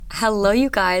Hello, you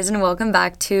guys, and welcome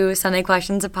back to Sunday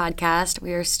Questions, a podcast.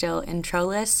 We are still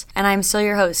introless, and I'm still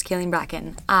your host, Cailin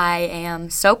Bracken. I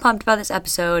am so pumped about this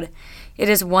episode. It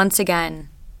is once again,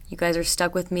 you guys are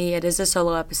stuck with me, it is a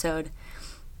solo episode,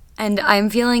 and I'm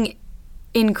feeling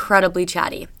incredibly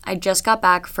chatty. I just got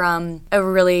back from a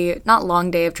really not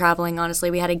long day of traveling, honestly.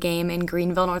 We had a game in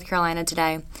Greenville, North Carolina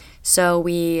today, so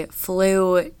we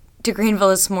flew to Greenville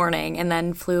this morning and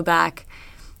then flew back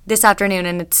this afternoon,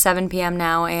 and it's 7 p.m.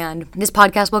 now, and this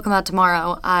podcast will come out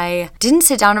tomorrow. I didn't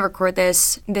sit down to record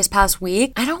this past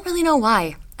week. I don't really know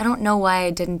why. I don't know why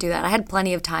I didn't do that. I had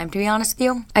plenty of time, to be honest with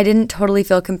you. I didn't totally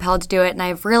feel compelled to do it, and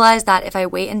I've realized that if I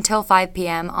wait until 5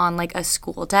 p.m. on like a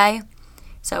school day,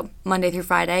 so Monday through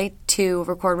Friday, to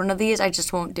record one of these, I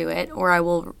just won't do it, or I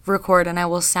will record and I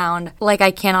will sound like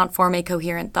I cannot form a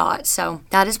coherent thought. So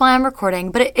that is why I'm recording,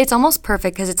 but it's almost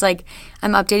perfect because it's like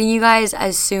I'm updating you guys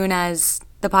as soon as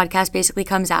the podcast basically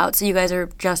comes out, so you guys are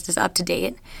just as up to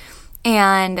date.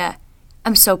 And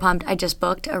I'm so pumped. I just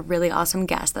booked a really awesome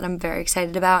guest that I'm very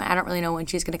excited about. I don't really know when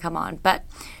she's going to come on, but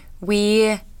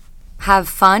we have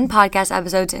fun podcast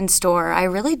episodes in store. I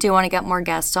really do want to get more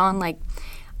guests on. Like,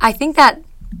 I think that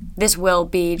this will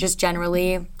be just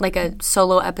generally like a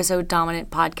solo episode dominant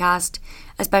podcast,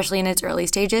 especially in its early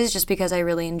stages, just because I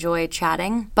really enjoy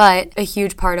chatting. But a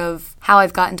huge part of how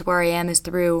I've gotten to where I am is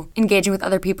through engaging with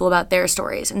other people about their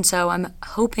stories. And so I'm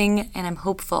hoping and I'm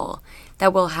hopeful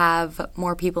that we'll have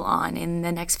more people on in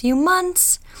the next few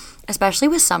months, especially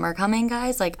with summer coming,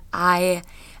 guys. Like, I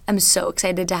am so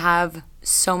excited to have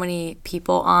so many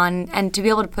people on, and to be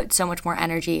able to put so much more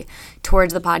energy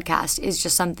towards the podcast is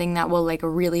just something that will like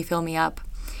really fill me up.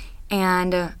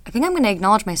 And I think I'm going to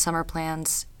acknowledge my summer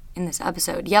plans in this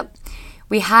episode. Yep,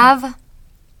 we have,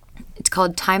 it's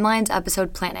called Timelines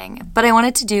Episode Planning, but I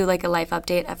wanted to do like a life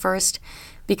update at first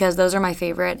because those are my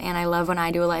favorite, and I love when I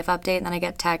do a life update and then I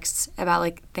get texts about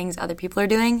like things other people are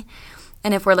doing,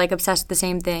 and if we're like obsessed with the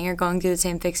same thing or going through the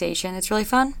same fixation, it's really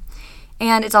fun.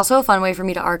 And it's also a fun way for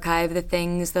me to archive the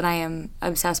things that I am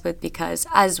obsessed with because,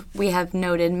 as we have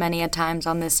noted many a times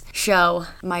on this show,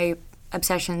 my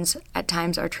obsessions at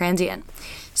times are transient.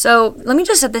 So let me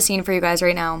just set the scene for you guys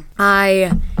right now.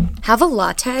 I have a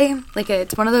latte, like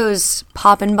it's one of those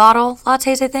pop-in bottle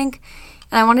lattes, I think,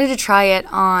 and I wanted to try it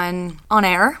on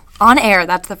air. On air,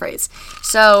 that's the phrase.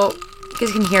 So you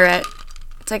guys can hear it.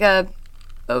 It's like a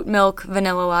oat milk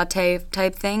vanilla latte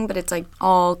type thing, but it's like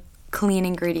all clean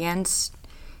ingredients.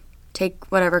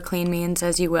 Take whatever clean means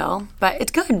as you will, but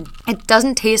it's good. It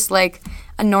doesn't taste like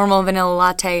a normal vanilla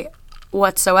latte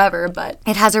whatsoever, but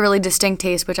it has a really distinct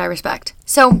taste, which I respect.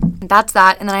 So that's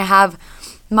that, and then I have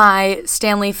my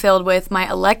Stanley filled with my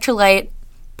electrolyte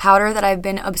powder that I've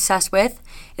been obsessed with.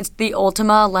 It's the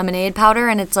Ultima lemonade powder,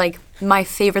 and it's like my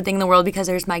favorite thing in the world because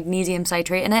there's magnesium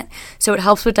citrate in it. So it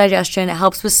helps with digestion, it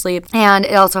helps with sleep, and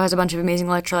it also has a bunch of amazing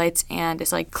electrolytes, and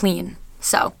it's like clean.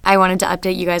 So I wanted to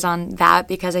update you guys on that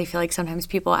because I feel like sometimes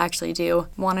people actually do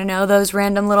want to know those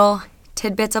random little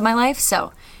tidbits of my life.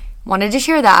 So wanted to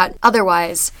share that.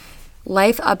 Otherwise,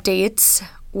 life updates.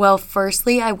 Well,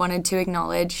 firstly, I wanted to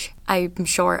acknowledge, I'm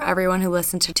sure everyone who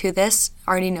listens to this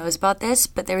already knows about this,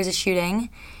 but there was a shooting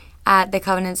at the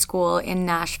Covenant School in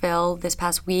Nashville this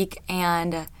past week.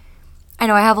 And I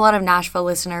know I have a lot of Nashville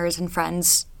listeners and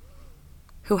friends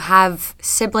who have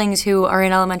siblings who are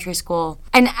in elementary school,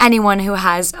 and anyone who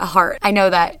has a heart. I know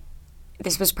that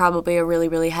this was probably a really,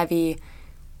 really heavy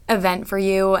event for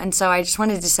you, and so I just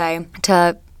wanted to say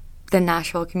to the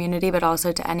Nashville community, but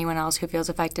also to anyone else who feels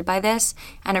affected by this,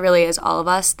 and it really is all of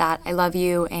us, that I love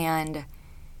you, and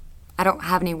I don't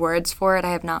have any words for it.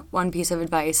 I have not one piece of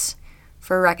advice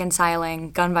for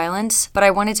reconciling gun violence, but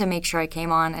I wanted to make sure I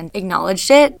came on and acknowledged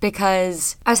it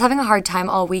because I was having a hard time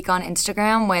all week on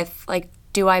Instagram with like,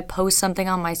 do I post something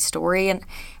on my story? And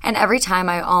every time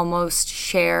I almost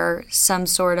share some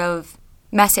sort of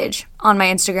message on my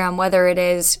Instagram, whether it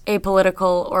is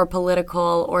apolitical or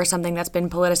political or something that's been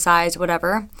politicized,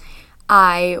 whatever,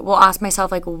 I will ask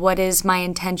myself, like, what is my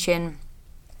intention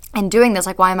in doing this?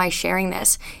 Like, why am I sharing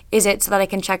this? Is it so that I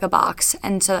can check a box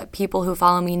and so that people who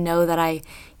follow me know that I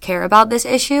care about this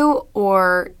issue,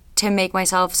 or to make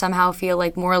myself somehow feel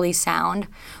like morally sound?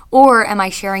 Or am I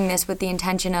sharing this with the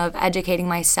intention of educating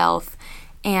myself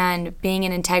and being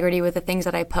in integrity with the things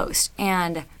that I post?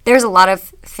 And there's a lot of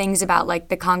things about like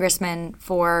the congressman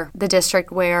for the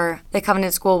district where the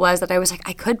Covenant School was that I was like,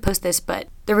 I could post this, but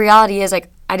the reality is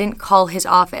like I didn't call his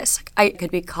office. I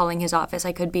could be calling his office.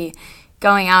 I could be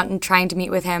going out and trying to meet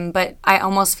with him, but I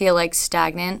almost feel like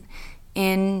stagnant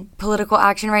in political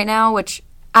action right now, which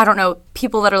I don't know,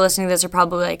 people that are listening to this are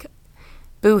probably like,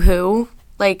 boo-hoo.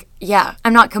 Like, yeah,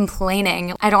 I'm not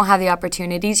complaining. I don't have the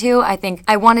opportunity to. I think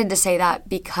I wanted to say that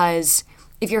because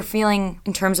if you're feeling,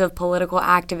 in terms of political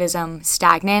activism,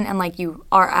 stagnant and like you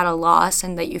are at a loss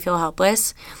and that you feel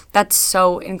helpless, that's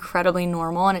so incredibly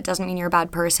normal, and it doesn't mean you're a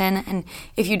bad person. And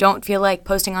if you don't feel like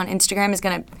posting on Instagram is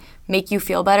going to make you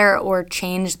feel better or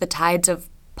change the tides of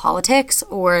politics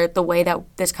or the way that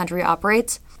this country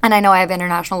operates, and I know I have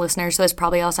international listeners, so this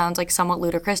probably all sounds like somewhat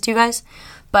ludicrous to you guys,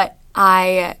 but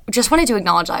I just wanted to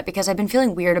acknowledge that because I've been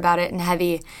feeling weird about it and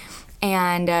heavy.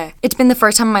 And it's been the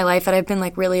first time in my life that I've been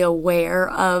like really aware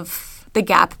of the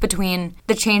gap between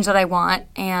the change that I want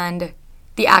and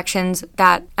the actions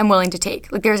that I'm willing to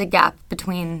take. Like, there's a gap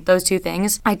between those two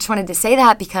things. I just wanted to say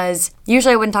that because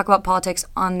usually I wouldn't talk about politics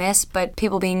on this, but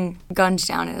people being gunned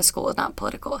down in a school is not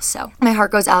political. So my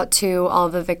heart goes out to all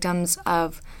of the victims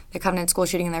of the Covenant school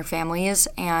shooting and their families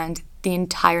and the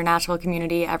entire Nashville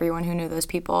community, everyone who knew those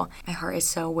people. My heart is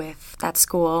so with that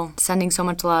school, sending so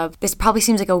much love. This probably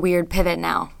seems like a weird pivot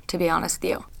now, to be honest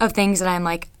with you, of things that I'm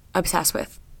like obsessed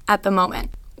with at the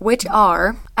moment, which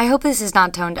are, I hope this is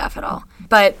not tone deaf at all,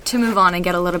 but to move on and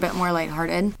get a little bit more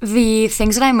lighthearted, the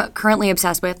things that I'm currently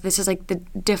obsessed with, this is like the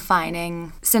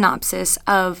defining synopsis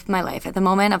of my life at the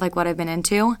moment of like what I've been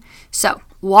into. So,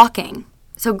 walking.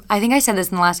 So I think I said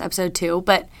this in the last episode too,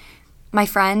 but my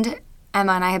friend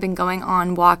Emma and I have been going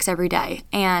on walks every day,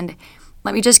 and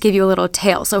let me just give you a little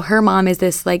tale. So her mom is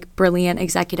this like brilliant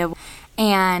executive,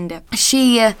 and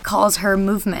she calls her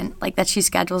movement, like that she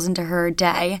schedules into her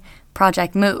day,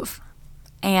 Project Move.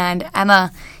 And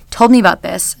Emma told me about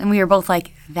this, and we were both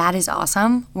like, that is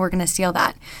awesome. We're going to steal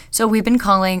that. So we've been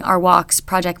calling our walks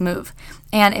Project Move,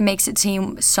 and it makes it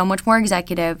seem so much more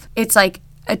executive. It's like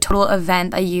a total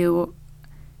event that you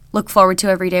look forward to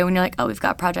every day when you're like, oh, we've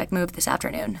got Project Move this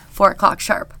afternoon, 4 o'clock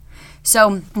sharp.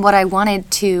 So why I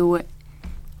wanted to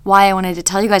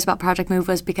tell you guys about Project Move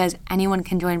was because anyone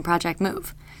can join Project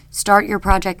Move. Start your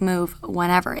Project Move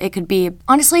whenever. It could be,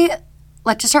 honestly,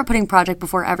 let's just start putting project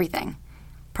before everything.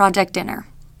 Project dinner.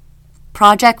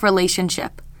 Project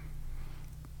relationship.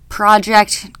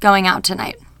 Project going out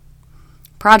tonight.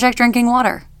 Project drinking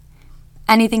water.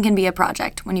 Anything can be a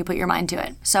project when you put your mind to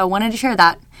it. So wanted to share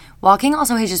that. Walking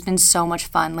also has just been so much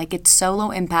fun. Like, it's so low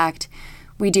impact.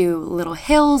 We do little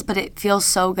hills, but it feels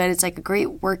so good. It's like a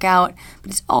great workout,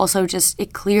 but it's also just,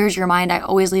 it clears your mind. I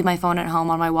always leave my phone at home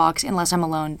on my walks, unless I'm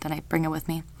alone, then I bring it with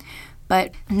me.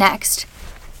 But next,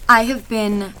 I have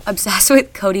been obsessed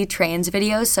with Cody Train's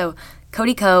videos. So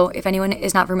Cody Co, if anyone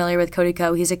is not familiar with Cody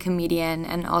Co, he's a comedian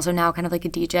and also now kind of like a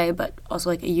DJ, but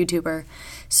also like a YouTuber.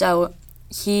 So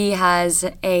he has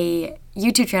a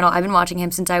YouTube channel. I've been watching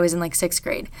him since I was in like 6th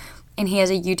grade. And he has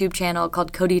a YouTube channel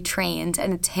called Cody Trains,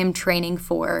 and it's him training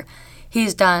for,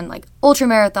 he's done like ultra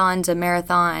marathons, a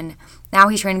marathon. Now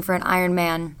he's training for an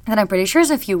Ironman that I'm pretty sure is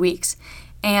a few weeks.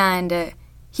 And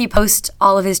he posts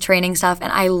all of his training stuff,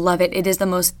 and I love it. It is the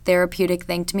most therapeutic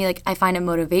thing to me. Like, I find it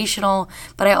motivational,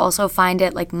 but I also find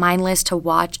it like mindless to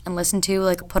watch and listen to.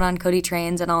 Like, put on Cody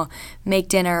Trains and I'll make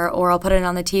dinner, or I'll put it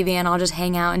on the TV and I'll just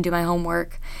hang out and do my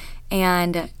homework.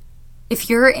 And if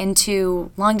you're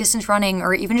into long distance running,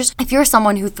 or even just if you're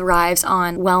someone who thrives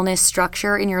on wellness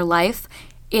structure in your life,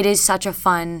 it is such a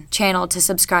fun channel to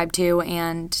subscribe to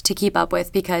and to keep up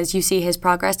with, because you see his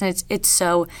progress and it's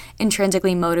so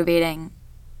intrinsically motivating,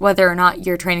 whether or not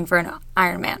you're training for an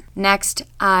Ironman. Next,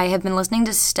 I have been listening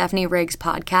to Stephanie Riggs'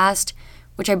 podcast,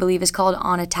 which I believe is called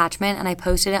On Attachment, and I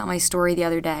posted it on my story the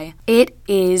other day. It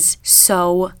is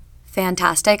so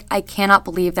fantastic. I cannot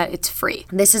believe that it's free.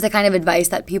 This is the kind of advice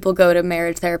that people go to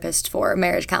marriage therapists for,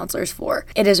 marriage counselors for.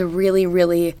 It is really,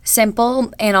 really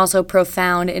simple and also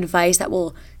profound advice that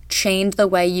will change the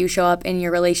way you show up in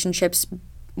your relationships,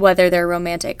 whether they're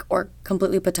romantic or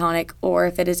completely platonic, or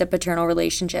if it is a paternal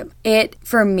relationship. It,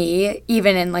 for me,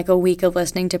 even in like a week of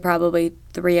listening to probably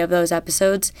 3 of those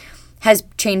episodes, has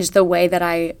changed the way that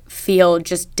I feel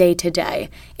just day to day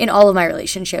in all of my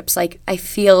relationships. Like, I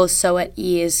feel so at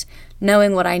ease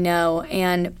knowing what I know.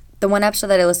 And the one episode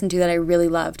that I listened to that I really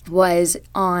loved was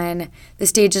on the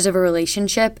stages of a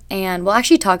relationship. And we'll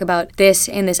actually talk about this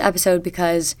in this episode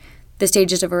because the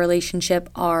stages of a relationship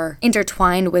are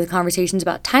intertwined with conversations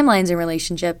about timelines in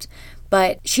relationships.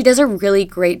 But she does a really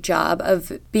great job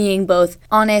of being both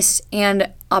honest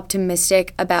and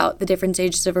optimistic about the different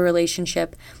stages of a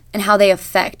relationship and how they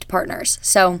affect partners.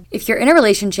 So if you're in a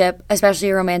relationship, especially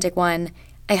a romantic one,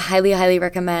 I highly, highly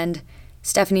recommend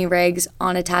Stephanie Riggs'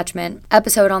 On Attachment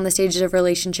episode on the stages of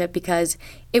relationship, because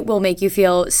it will make you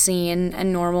feel seen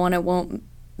and normal, and it won't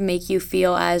make you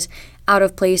feel as out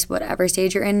of place whatever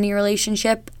stage you're in your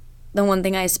relationship. The one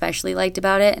thing I especially liked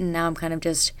about it, and now I'm kind of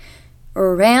just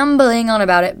rambling on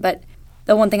about it, but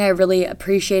the one thing I really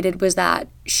appreciated was that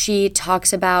she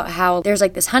talks about how there's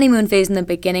like this honeymoon phase in the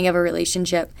beginning of a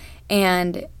relationship.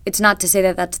 And it's not to say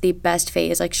that that's the best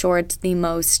phase. Like, sure, it's the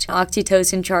most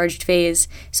oxytocin charged phase.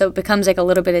 So it becomes like a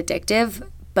little bit addictive,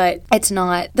 but it's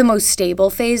not the most stable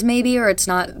phase maybe, or it's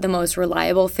not the most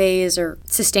reliable phase or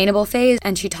sustainable phase.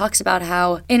 And she talks about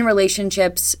how in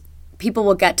relationships, people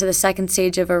will get to the second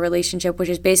stage of a relationship, which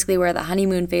is basically where the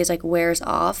honeymoon phase like wears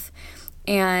off.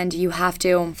 And you have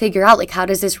to figure out, like, how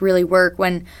does this really work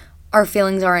when our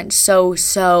feelings aren't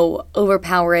so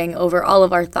overpowering over all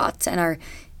of our thoughts and our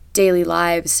daily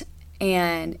lives.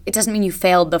 And it doesn't mean you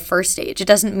failed the first stage. It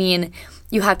doesn't mean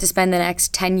you have to spend the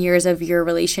next 10 years of your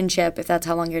relationship, if that's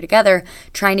how long you're together,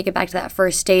 trying to get back to that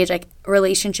first stage. Like,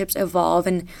 relationships evolve,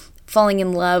 and falling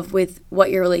in love with what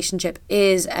your relationship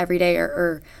is every day,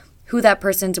 or who that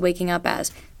person's waking up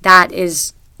as, that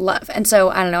is love. And so,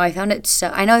 I don't know, I found it so,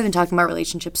 I know I've been talking about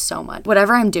relationships so much.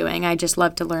 Whatever I'm doing, I just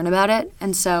love to learn about it.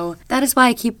 And so that is why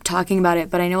I keep talking about it.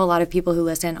 But I know a lot of people who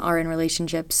listen are in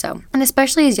relationships. So, and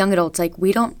especially as young adults, like,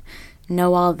 we don't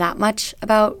know all that much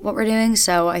about what we're doing.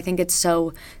 So I think it's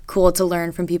so cool to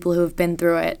learn from people who have been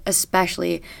through it,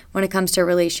 especially when it comes to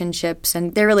relationships.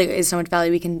 And there really is so much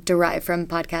value we can derive from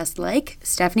podcasts like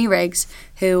Stephanie Riggs,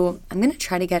 who I'm going to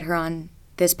try to get her on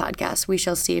this podcast. We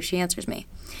shall see if she answers me.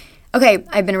 Okay,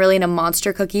 I've been really into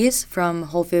Monster cookies from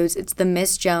Whole Foods. It's the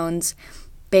Miss Jones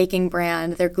baking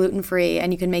brand. They're gluten-free,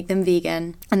 and you can make them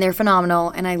vegan, and they're phenomenal.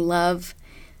 And I love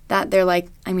that they're like,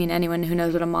 I mean, anyone who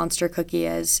knows what a Monster cookie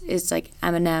is like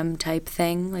M&M type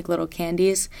thing, like little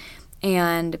candies,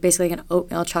 and basically like an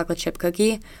oatmeal chocolate chip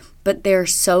cookie. But they're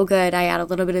so good. I add a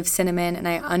little bit of cinnamon, and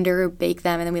I under-bake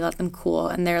them, and then we let them cool,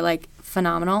 and they're like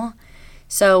phenomenal.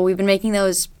 So we've been making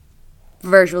those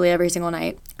virtually every single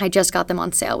night. I just got them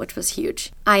on sale, which was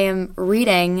huge. I am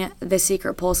reading The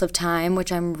Secret Pulse of Time,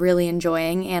 which I'm really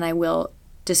enjoying, and I will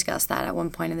discuss that at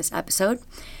one point in this episode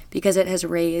because it has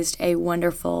raised a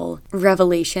wonderful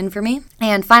revelation for me.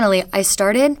 And finally, I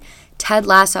started Ted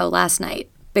Lasso last night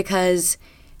because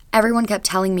everyone kept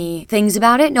telling me things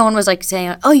about it. No one was like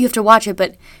saying, oh, you have to watch it,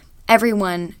 but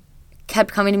everyone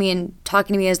kept coming to me and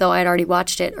talking to me as though I had already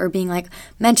watched it, or being like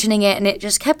mentioning it, and it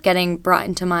just kept getting brought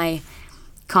into my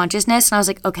consciousness. And I was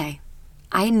like, okay,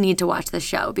 I need to watch this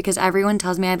show because everyone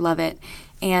tells me I'd love it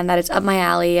and that it's up my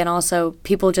alley, and also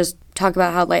people just talk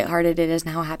about how lighthearted it is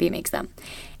and how happy it makes them.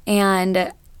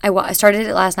 And I started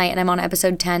it last night, and I'm on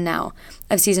episode 10 now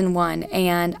of season 1,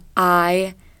 and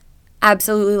I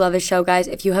absolutely love this show, guys.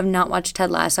 If you have not watched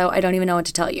Ted Lasso, I don't even know what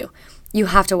to tell you. You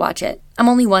have to watch it. I'm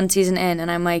only one season in,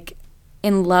 and I'm like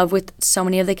in love with so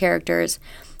many of the characters.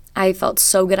 I felt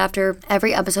so good after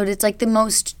every episode. It's like the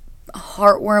most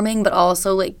heartwarming but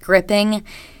also like gripping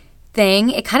thing.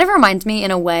 It kind of reminds me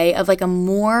in a way of like a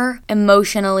more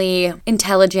emotionally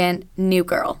intelligent New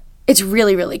Girl. It's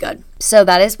really, really good. So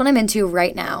that is what I'm into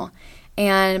right now.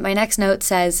 And my next note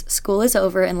says, school is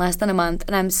over in less than a month,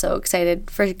 and I'm so excited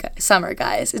for summer,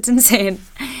 guys. It's insane.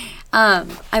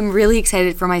 I'm really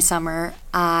excited for my summer.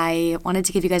 I wanted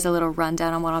to give you guys a little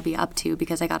rundown on what I'll be up to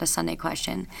because I got a Sunday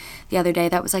question the other day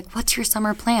that was like, what's your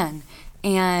summer plan?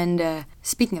 And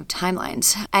speaking of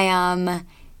timelines, I am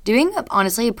doing,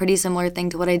 honestly, a pretty similar thing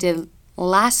to what I did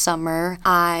last summer.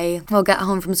 I will get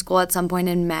home from school at some point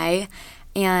in May,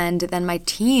 and then my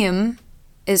team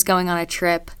is going on a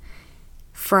trip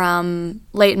from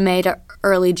late May to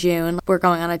early June. We're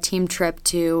going on a team trip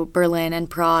to Berlin and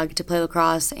Prague to play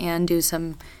lacrosse and do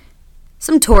some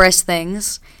tourist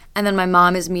things. And then my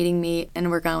mom is meeting me,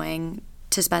 and we're going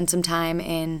to spend some time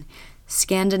in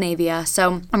Scandinavia.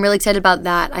 So I'm really excited about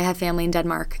that. I have family in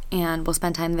Denmark, and we'll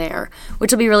spend time there,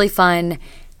 which will be really fun.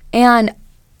 And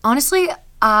honestly,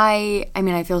 I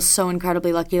feel so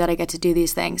incredibly lucky that I get to do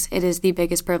these things. It is the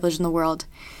biggest privilege in the world.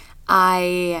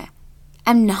 I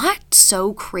am not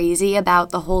so crazy about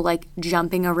the whole like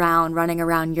jumping around, running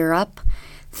around Europe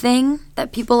thing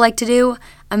that people like to do.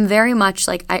 I'm very much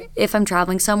like, if I'm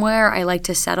traveling somewhere, I like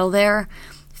to settle there,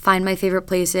 find my favorite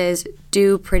places,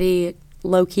 do pretty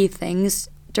low-key things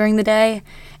during the day,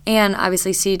 and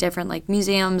obviously see different like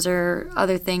museums or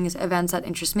other things, events that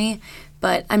interest me.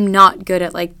 But I'm not good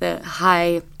at like the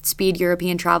high-speed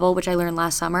European travel, which I learned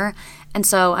last summer, and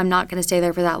so I'm not going to stay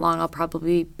there for that long. I'll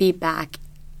probably be back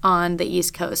on the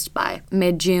East Coast by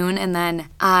mid-June, and then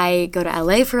I go to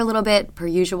LA for a little bit, per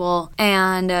usual,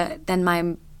 and then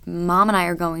my mom and I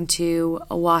are going to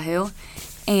Oahu,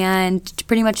 and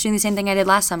pretty much doing the same thing I did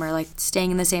last summer, like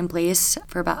staying in the same place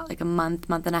for about like a month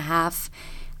and a half,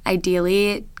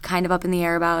 ideally, kind of up in the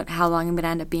air about how long I'm going to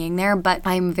end up being there. But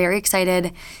I'm very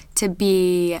excited to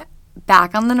be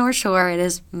back on the North Shore. It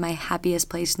is my happiest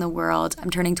place in the world. I'm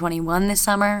turning 21 this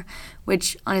summer,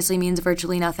 which honestly means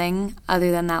virtually nothing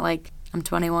other than that, like, I'm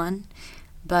 21.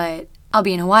 But I'll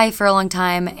be in Hawaii for a long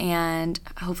time and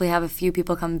hopefully have a few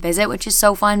people come visit, which is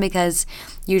so fun because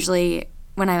usually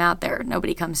when I'm out there,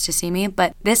 nobody comes to see me.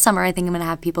 But this summer, I think I'm going to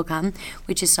have people come,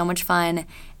 which is so much fun.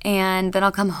 And then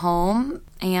I'll come home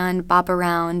and bop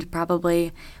around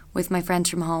probably with my friends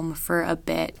from home for a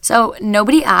bit. So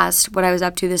nobody asked what I was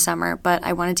up to this summer, but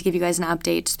I wanted to give you guys an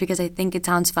update just because I think it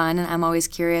sounds fun and I'm always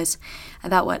curious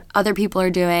about what other people are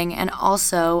doing. And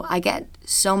also, I get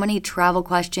so many travel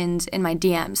questions in my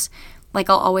DMs. Like,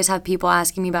 I'll always have people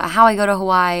asking me about how I go to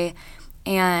Hawaii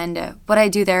and what I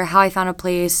do there, how I found a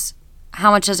place,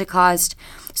 how much does it cost.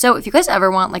 So if you guys ever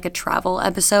want like a travel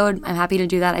episode, I'm happy to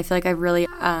do that. I feel like I've really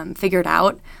figured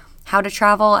out how to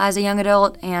travel as a young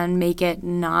adult and make it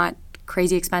not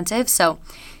crazy expensive. So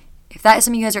if that is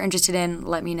something you guys are interested in,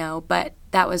 let me know. But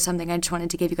that was something I just wanted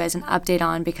to give you guys an update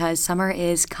on because summer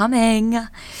is coming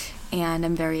and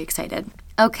I'm very excited.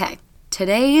 Okay,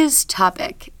 today's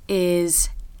topic is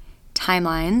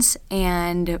timelines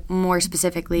and more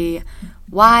specifically,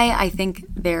 why I think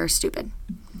they're stupid.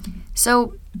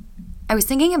 So I was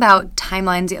thinking about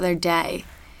timelines the other day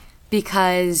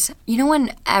because, you know,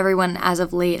 when everyone as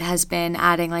of late has been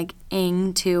adding like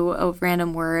ing to a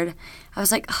random word, I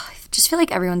was like, oh, I just feel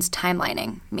like everyone's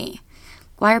timelining me.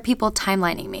 Why are people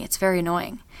timelining me? It's very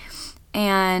annoying.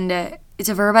 And it's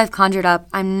a verb I've conjured up.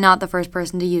 I'm not the first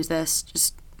person to use this,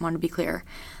 just want to be clear.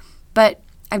 But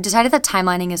I've decided that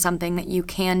timelining is something that you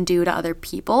can do to other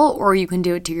people or you can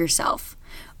do it to yourself.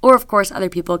 Or, of course, other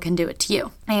people can do it to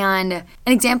you. And an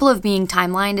example of being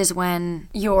timelined is when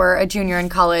you're a junior in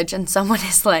college and someone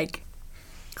is like,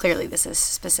 clearly this is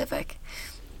specific.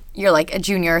 You're like a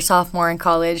junior or sophomore in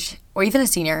college, or even a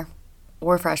senior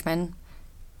or a freshman.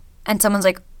 And someone's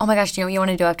like, oh my gosh, do you know what you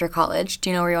want to do after college? Do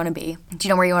you know where you want to be? Do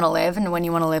you know where you want to live and when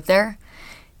you want to live there?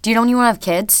 Do you know when you want to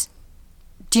have kids?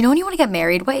 Do you know when you want to get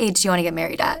married? What age do you want to get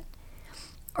married at?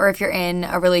 Or if you're in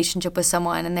a relationship with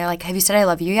someone and they're like, have you said I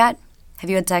love you yet? Have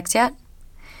you had sex yet?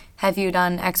 Have you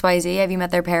done XYZ? Have you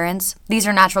met their parents? These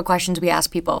are natural questions we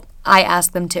ask people. I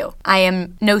ask them too. I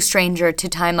am no stranger to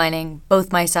timelining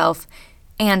both myself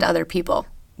and other people.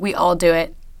 We all do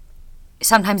it.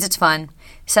 Sometimes it's fun.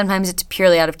 Sometimes it's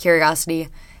purely out of curiosity.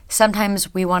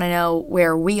 Sometimes we want to know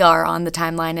where we are on the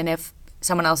timeline and if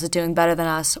someone else is doing better than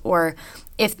us or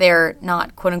if they're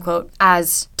not, quote unquote,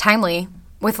 as timely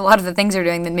with a lot of the things they're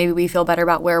doing, then maybe we feel better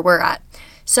about where we're at.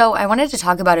 So I wanted to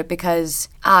talk about it because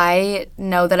I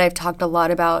know that I've talked a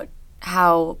lot about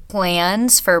how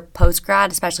plans for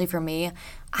post-grad, especially for me,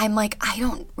 I'm like,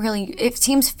 it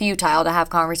seems futile to have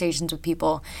conversations with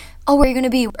people. Oh, where are you going to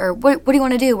be? Or what do you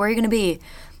want to do? Where are you going to be?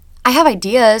 I have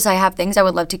ideas. I have things I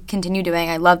would love to continue doing.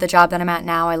 I love the job that I'm at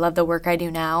now. I love the work I do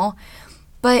now.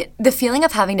 But the feeling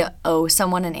of having to owe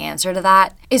someone an answer to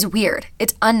that is weird.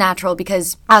 It's unnatural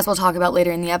because, as we'll talk about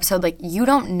later in the episode, like, you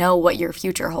don't know what your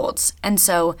future holds. And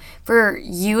so for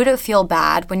you to feel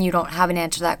bad when you don't have an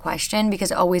answer to that question, because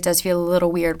it always does feel a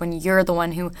little weird when you're the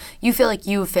one who you feel like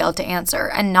you failed to answer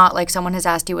and not like someone has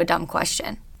asked you a dumb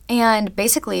question. And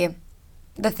basically,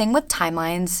 the thing with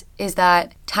timelines is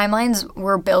that timelines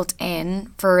were built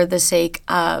in for the sake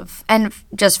of, and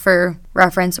just for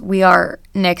reference, we are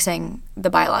nixing the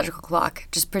biological clock.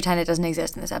 Just pretend it doesn't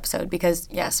exist in this episode because,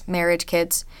 yes, marriage,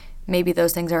 kids, maybe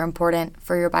those things are important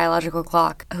for your biological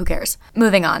clock. Who cares?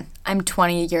 Moving on. I'm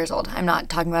 20 years old. I'm not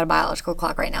talking about a biological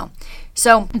clock right now.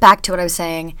 So back to what I was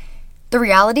saying. The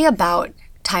reality about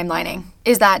timelining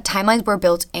is that timelines were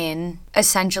built in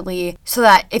essentially so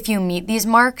that if you meet these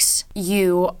marks,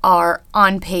 you are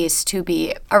on pace to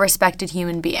be a respected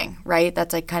human being, right?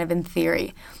 That's like kind of in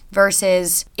theory.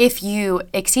 Versus if you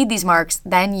exceed these marks,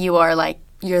 then you are like,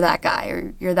 you're that guy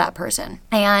or you're that person.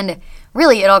 And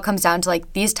really, it all comes down to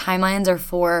like these timelines are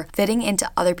for fitting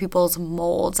into other people's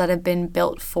molds that have been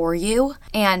built for you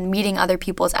and meeting other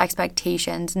people's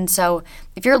expectations. And so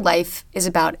if your life is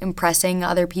about impressing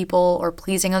other people or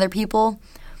pleasing other people,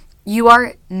 you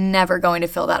are never going to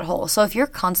fill that hole. So if you're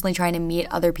constantly trying to meet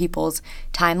other people's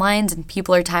timelines and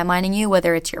people are timelining you,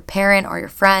 whether it's your parent or your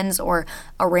friends or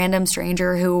a random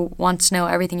stranger who wants to know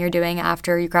everything you're doing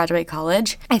after you graduate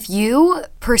college, if you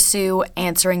pursue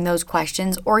answering those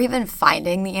questions or even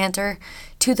finding the answer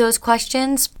to those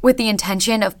questions with the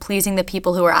intention of pleasing the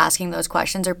people who are asking those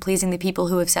questions or pleasing the people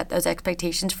who have set those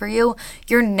expectations for you,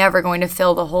 you're never going to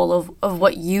fill the hole of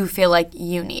what you feel like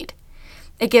you need.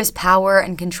 It gives power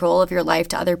and control of your life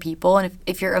to other people. And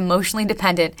if you're emotionally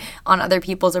dependent on other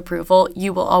people's approval,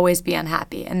 you will always be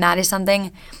unhappy. And that is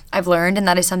something I've learned, and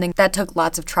that is something that took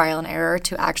lots of trial and error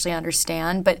to actually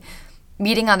understand. But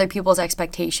meeting other people's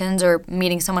expectations or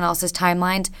meeting someone else's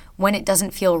timelines when it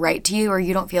doesn't feel right to you or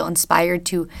you don't feel inspired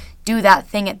to do that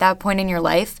thing at that point in your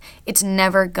life, it's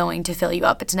never going to fill you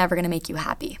up. It's never going to make you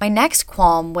happy. My next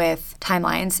qualm with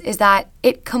timelines is that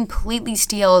it completely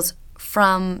steals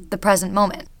from the present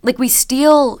moment. Like, we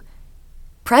steal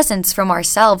presence from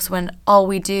ourselves when all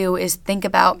we do is think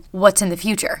about what's in the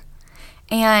future.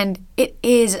 And it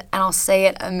is, and I'll say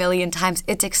it a million times,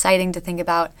 it's exciting to think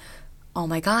about, oh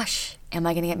my gosh, am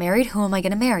I going to get married? Who am I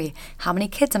going to marry? How many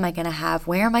kids am I going to have?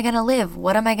 Where am I going to live?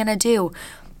 What am I going to do?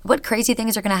 What crazy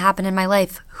things are going to happen in my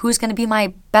life? Who's going to be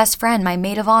my best friend, my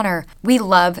maid of honor? We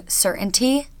love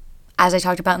certainty, as I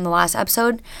talked about in the last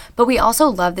episode, but we also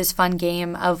love this fun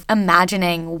game of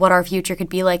imagining what our future could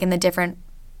be like and the different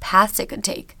paths it could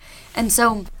take. And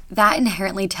so that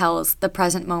inherently tells the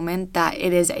present moment that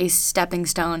it is a stepping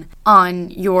stone on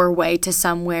your way to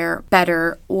somewhere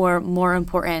better or more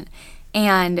important.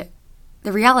 And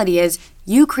the reality is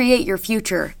you create your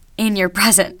future in your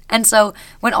present. And so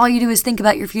when all you do is think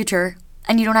about your future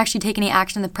and you don't actually take any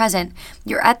action in the present,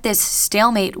 you're at this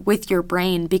stalemate with your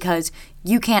brain because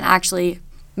you can't actually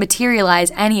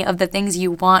materialize any of the things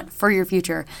you want for your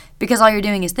future because all you're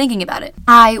doing is thinking about it.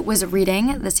 I was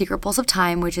reading The Secret Pulse of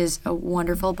Time, which is a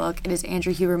wonderful book. It is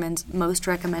Andrew Huberman's most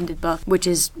recommended book, which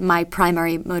is my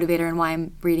primary motivator and why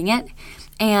I'm reading it.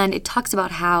 And it talks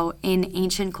about how in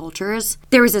ancient cultures,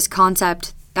 there was this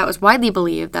concept that was widely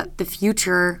believed that the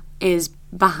future is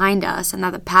behind us and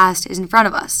that the past is in front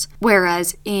of us.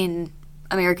 Whereas in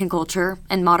American culture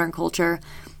and modern culture,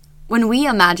 when we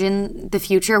imagine the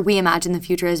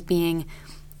future as being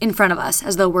in front of us,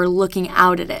 as though we're looking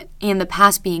out at it, and the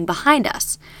past being behind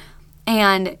us.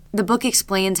 And the book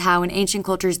explains how in ancient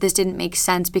cultures this didn't make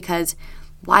sense because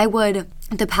why would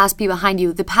the past be behind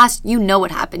you? The past, you know what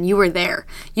happened. You were there.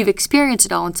 You've experienced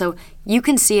it all, and so you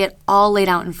can see it all laid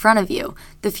out in front of you.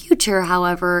 The future,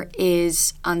 however,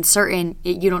 is uncertain.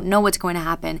 You don't know what's going to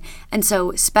happen, and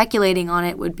so speculating on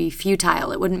it would be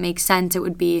futile. It wouldn't make sense. It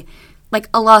would be like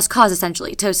a lost cause,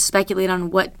 essentially, to speculate on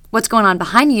what's going on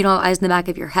behind you. You don't have eyes in the back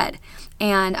of your head.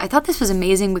 And I thought this was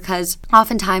amazing because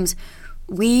oftentimes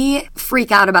we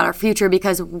freak out about our future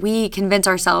because we convince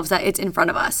ourselves that it's in front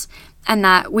of us and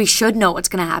that we should know what's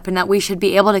going to happen, that we should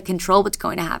be able to control what's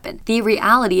going to happen. The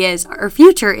reality is our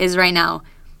future is right now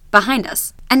behind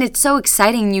us. And it's so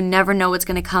exciting. You never know what's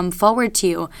going to come forward to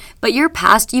you. But your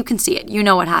past, you can see it. You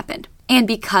know what happened. And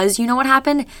because you know what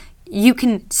happened, you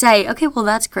can say, okay, well,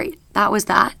 that's great. That was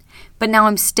that. But now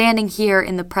I'm standing here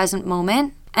in the present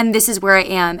moment, and this is where I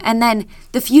am. And then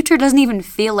the future doesn't even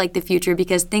feel like the future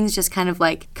because things just kind of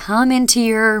like come into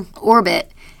your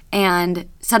orbit, and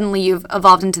suddenly you've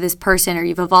evolved into this person or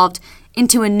you've evolved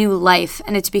into a new life.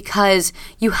 And it's because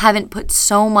you haven't put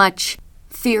so much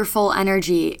fearful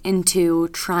energy into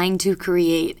trying to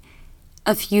create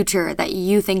a future that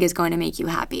you think is going to make you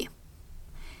happy.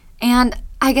 And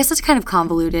I guess it's kind of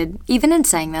convoluted. Even in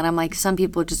saying that, I'm like, some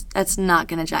people that's not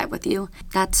going to jive with you.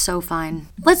 That's so fine.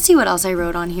 Let's see what else I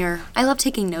wrote on here. I love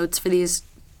taking notes for these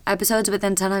episodes, but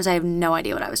then sometimes I have no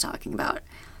idea what I was talking about.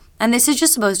 And this is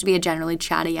just supposed to be a generally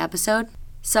chatty episode.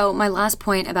 So my last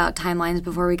point about timelines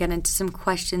before we get into some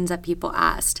questions that people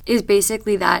asked is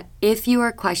basically that if you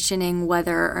are questioning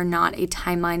whether or not a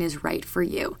timeline is right for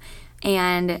you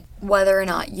and whether or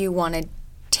not you want to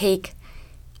take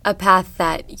a path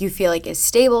that you feel like is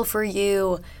stable for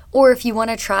you, or if you want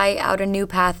to try out a new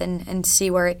path and see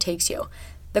where it takes you.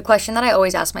 The question that I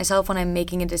always ask myself when I'm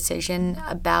making a decision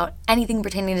about anything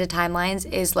pertaining to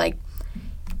timelines is like,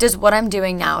 does what I'm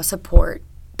doing now support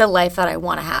the life that I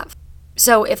want to have?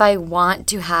 So if I want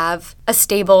to have a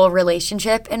stable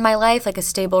relationship in my life, like a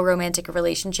stable romantic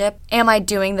relationship, am I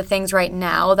doing the things right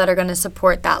now that are going to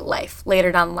support that life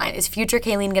later down the line? Is future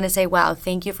Cailin going to say, wow,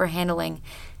 thank you for handling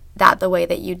that the way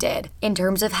that you did? In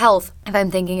terms of health, if I'm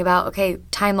thinking about, okay,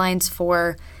 timelines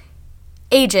for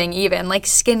aging, even like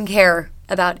skincare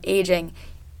about aging,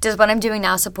 does what I'm doing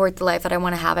now support the life that I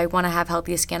want to have? I want to have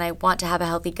healthy skin. I want to have a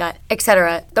healthy gut,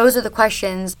 etc. Those are the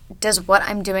questions. Does what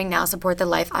I'm doing now support the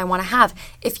life I want to have?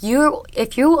 If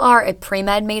you are a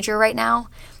pre-med major right now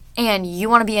and you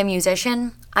want to be a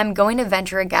musician, I'm going to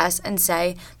venture a guess and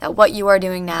say that what you are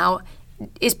doing now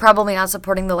is probably not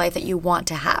supporting the life that you want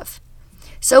to have.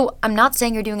 So I'm not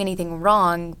saying you're doing anything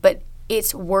wrong, but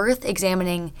it's worth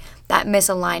examining that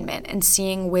misalignment and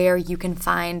seeing where you can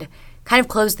kind of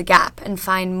close the gap and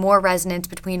find more resonance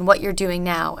between what you're doing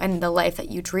now and the life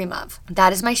that you dream of.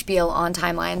 That is my spiel on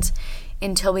timelines.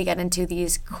 until we get into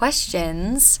these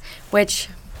questions, which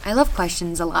I love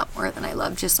questions a lot more than I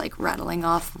love just like rattling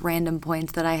off random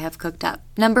points that I have cooked up.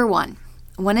 Number 1,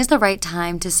 when is the right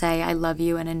time to say I love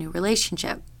you in a new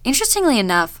relationship? Interestingly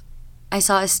enough, I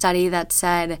saw a study that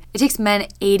said it takes men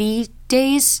 80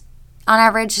 days on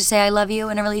average to say I love you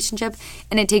in a relationship,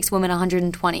 and it takes women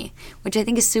 120, which I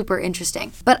think is super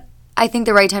interesting. But I think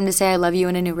the right time to say I love you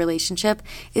in a new relationship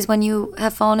is when you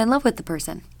have fallen in love with the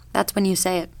person. That's when you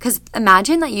say it. Because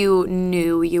imagine that you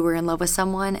knew you were in love with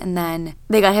someone and then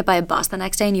they got hit by a bus the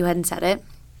next day and you hadn't said it.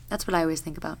 That's what I always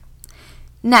think about.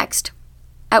 Next,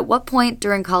 at what point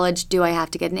during college do I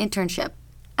have to get an internship?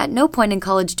 At no point in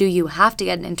college do you have to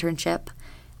get an internship.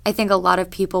 I think a lot of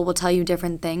people will tell you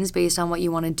different things based on what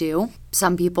you want to do.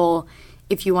 Some people,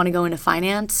 if you want to go into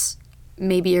finance,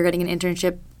 maybe you're getting an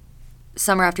internship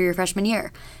summer after your freshman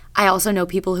year. I also know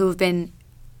people who have been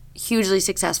hugely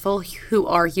successful, who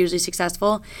are hugely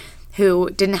successful, who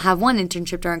didn't have one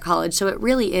internship during college. So it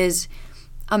really is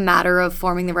a matter of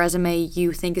forming the resume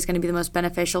you think is going to be the most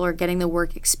beneficial, or getting the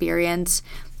work experience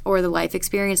or the life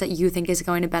experience that you think is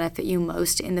going to benefit you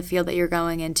most in the field that you're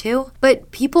going into.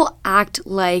 But people act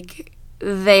like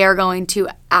they are going to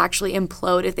actually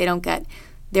implode if they don't get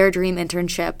their dream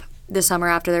internship the summer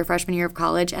after their freshman year of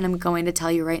college, and I'm going to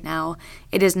tell you right now,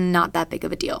 it is not that big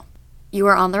of a deal. You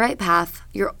are on the right path.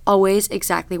 You're always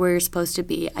exactly where you're supposed to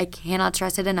be. I cannot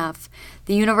stress it enough.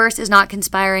 The universe is not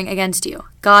conspiring against you.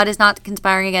 God is not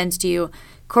conspiring against you.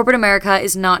 Corporate America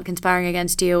is not conspiring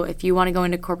against you. If you want to go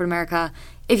into corporate America,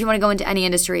 if you want to go into any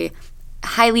industry,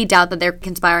 highly doubt that they're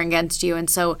conspiring against you. And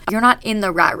so you're not in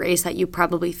the rat race that you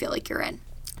probably feel like you're in.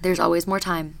 There's always more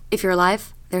time. If you're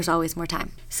alive, there's always more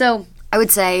time. So I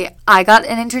would say I got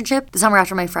an internship the summer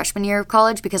after my freshman year of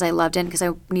college because I loved it, because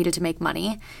I needed to make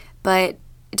money. But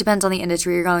it depends on the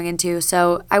industry you're going into.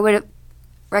 So I would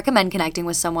recommend connecting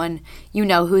with someone you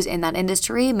know who's in that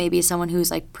industry, maybe someone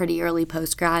who's like pretty early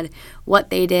post-grad,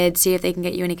 what they did, see if they can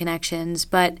get you any connections.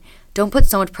 But don't put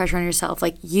so much pressure on yourself.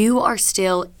 Like, you are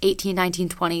still 18, 19,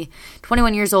 20,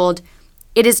 21 years old.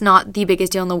 It is not the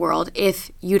biggest deal in the world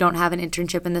if you don't have an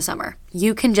internship in the summer.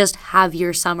 You can just have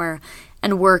your summer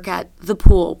and work at the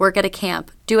pool, work at a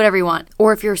camp, do whatever you want.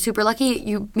 Or if you're super lucky,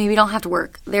 you maybe don't have to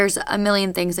work. There's a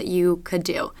million things that you could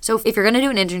do. So if you're gonna do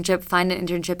an internship, find an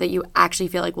internship that you actually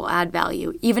feel like will add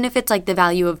value. Even if it's like the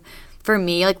value of, for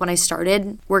me, like when I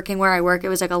started working where I work, it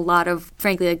was like a lot of,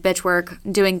 frankly, like bitch work,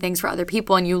 doing things for other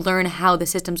people, and you learn how the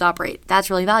systems operate. That's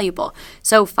really valuable.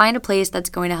 So find a place that's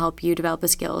going to help you develop the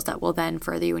skills that will then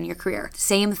further you in your career.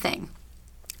 Same thing.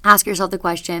 Ask yourself the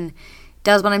question,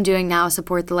 does what I'm doing now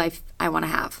support the life I want to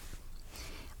have?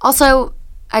 Also,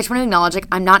 I just want to acknowledge, like,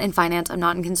 I'm not in finance, I'm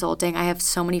not in consulting. I have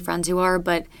so many friends who are,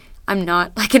 but I'm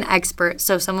not like an expert.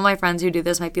 So some of my friends who do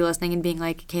this might be listening and being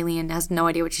like, Cailin has no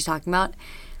idea what she's talking about.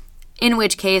 In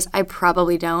which case, I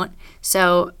probably don't.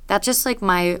 So that's just like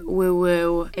my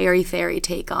woo-woo, airy-fairy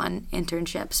take on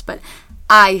internships. But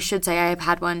I should say I have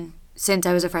had one since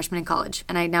I was a freshman in college,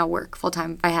 and I now work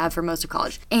full-time. I have for most of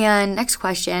college. And next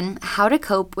question, how to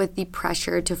cope with the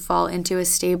pressure to fall into a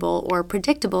stable or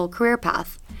predictable career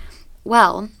path?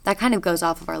 Well, that kind of goes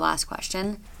off of our last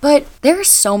question, but there are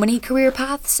so many career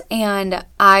paths, and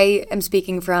I am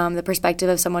speaking from the perspective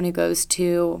of someone who goes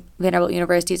to Vanderbilt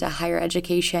University as a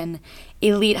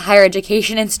elite higher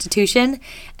education institution,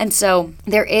 and so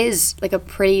there is like a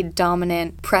pretty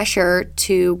dominant pressure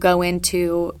to go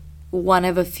into one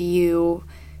of a few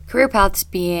career paths,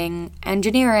 being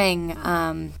engineering,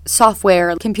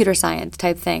 software, computer science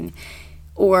type thing,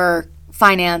 or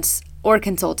finance, or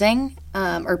consulting,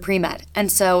 or pre-med. And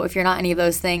so if you're not any of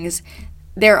those things,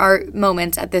 there are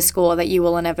moments at this school that you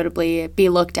will inevitably be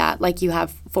looked at like you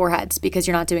have four heads because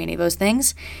you're not doing any of those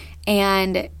things.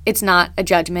 And it's not a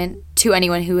judgment to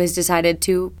anyone who has decided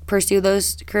to pursue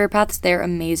those career paths. They're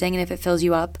amazing, and if it fills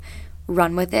you up,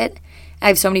 run with it. I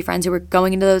have so many friends who were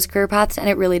going into those career paths, and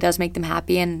it really does make them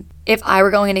happy. And if I were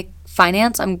going into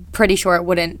finance, I'm pretty sure it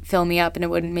wouldn't fill me up and it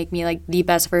wouldn't make me like the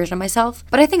best version of myself.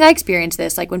 But I think I experienced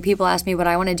this, like when people ask me what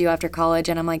I want to do after college,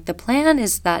 and I'm like, the plan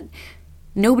is that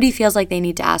nobody feels like they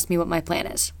need to ask me what my plan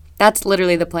is. That's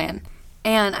literally the plan.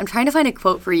 And I'm trying to find a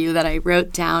quote for you that I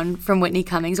wrote down from Whitney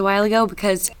Cummings a while ago,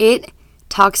 because it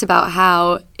talks about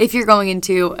how if you're going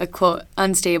into a, quote,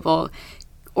 unstable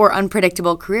or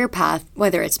unpredictable career path,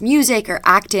 whether it's music or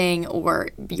acting, or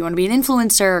you want to be an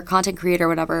influencer or content creator or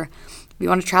whatever, you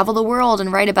want to travel the world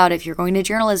and write about it, if you're going to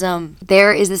journalism,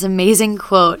 there is this amazing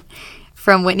quote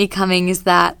from Whitney Cummings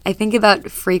that I think about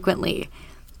frequently,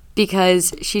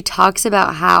 because she talks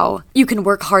about how you can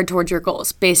work hard towards your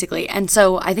goals, basically. And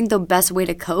so I think the best way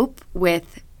to cope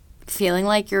with feeling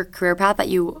like your career path that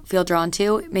you feel drawn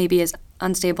to maybe is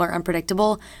unstable or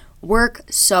unpredictable, work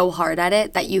so hard at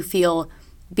it that you feel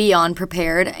beyond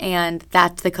prepared, and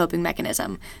that's the coping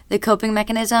mechanism. The coping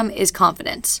mechanism is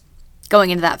confidence going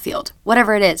into that field,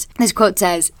 whatever it is. This quote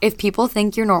says, if people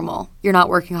think you're normal, you're not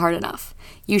working hard enough.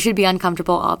 You should be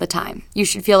uncomfortable all the time. You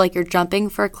should feel like you're jumping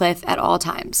for a cliff at all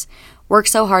times. Work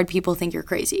so hard, people think you're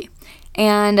crazy.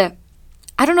 And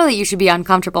I don't know that you should be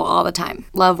uncomfortable all the time.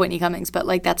 Love Whitney Cummings,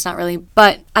 but that's not really.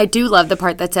 But I do love the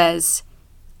part that says,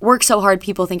 work so hard,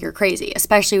 people think you're crazy,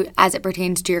 especially as it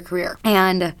pertains to your career.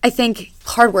 And I think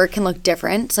hard work can look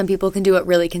different. Some people can do it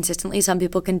really consistently. Some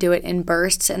people can do it in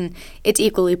bursts, and it's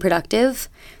equally productive.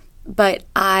 But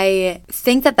I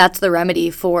think that that's the remedy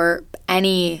for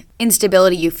any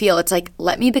instability you feel. It's like,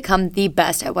 let me become the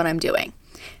best at what I'm doing.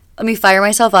 Let me fire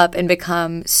myself up and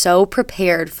become so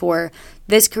prepared for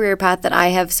this career path that I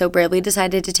have so bravely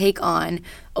decided to take on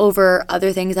over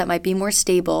other things that might be more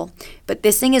stable. But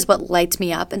this thing is what lights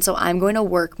me up, and so I'm going to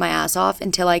work my ass off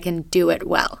until I can do it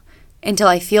well, until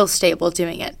I feel stable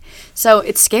doing it. So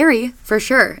it's scary, for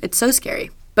sure. It's so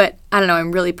scary. But I don't know,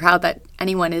 I'm really proud that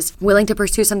anyone is willing to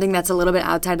pursue something that's a little bit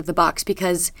outside of the box,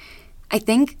 because I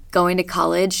think going to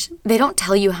college, they don't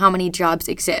tell you how many jobs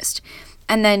exist.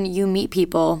 And then you meet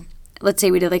people, let's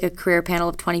say we did a career panel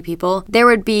of 20 people, there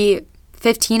would be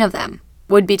 15 of them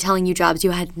would be telling you jobs you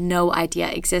had no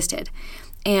idea existed.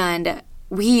 And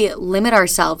we limit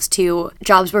ourselves to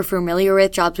jobs we're familiar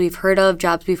with, jobs we've heard of,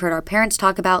 jobs we've heard our parents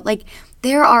talk about.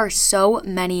 There are so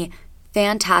many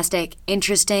fantastic,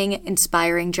 interesting,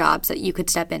 inspiring jobs that you could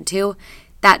step into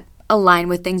that align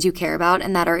with things you care about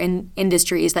and that are in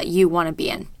industries that you want to be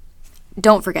in.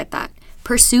 Don't forget that.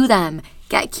 Pursue them.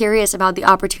 Get curious about the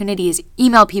opportunities.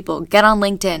 Email people. Get on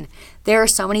LinkedIn. There are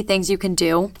so many things you can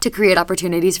do to create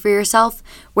opportunities for yourself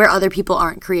where other people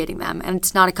aren't creating them. And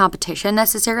it's not a competition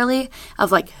necessarily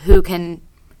of who can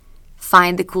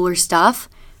find the cooler stuff.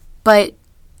 But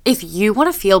if you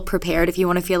want to feel prepared, if you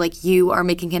want to feel like you are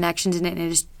making connections in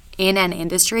an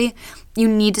industry, you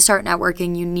need to start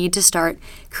networking. You need to start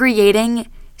creating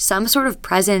some sort of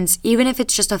presence, even if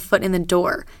it's just a foot in the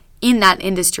door in that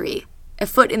industry. A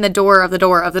foot in the door of the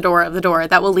door of the door of the door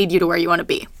that will lead you to where you want to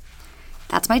be.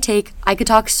 That's my take. I could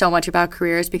talk so much about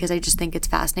careers because I just think it's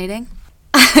fascinating.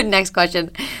 Next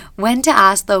question. When to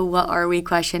ask the what are we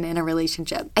question in a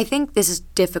relationship? I think this is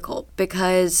difficult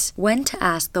because when to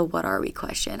ask the what are we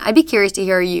question? I'd be curious to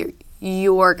hear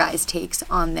your guys' takes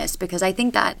on this, because I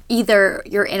think that either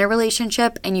you're in a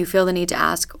relationship and you feel the need to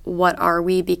ask what are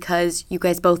we because you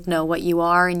guys both know what you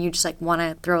are and you just want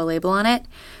to throw a label on it,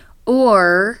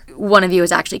 or one of you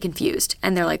is actually confused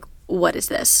and they're like, what is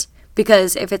this?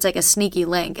 Because if it's a sneaky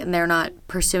link and they're not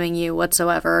pursuing you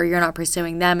whatsoever, or you're not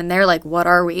pursuing them and they're like, what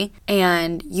are we?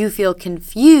 And you feel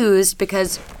confused,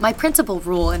 because my principal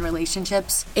rule in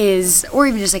relationships is, or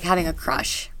even just having a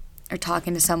crush or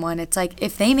talking to someone, it's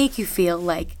if they make you feel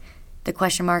like the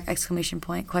question mark, exclamation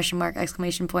point,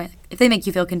 if they make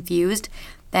you feel confused,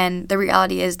 then the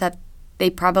reality is that they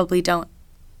probably don't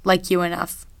like you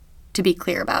enough to be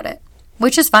clear about it,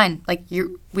 which is fine.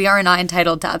 We are not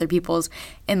entitled to other people's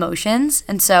emotions.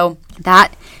 And so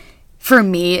that, for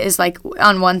me, is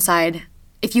on one side,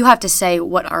 if you have to say,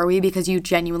 what are we, because you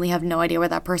genuinely have no idea where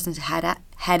that person's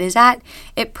head is at,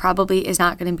 it probably is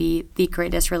not going to be the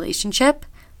greatest relationship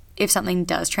if something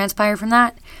does transpire from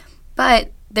that.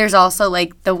 But there's also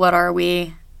the what are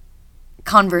we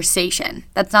conversation.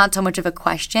 That's not so much of a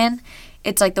question.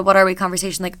 It's the what are we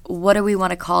conversation, what do we want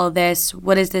to call this?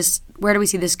 What is this? Where do we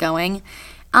see this going?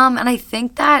 And I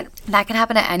think that can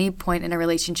happen at any point in a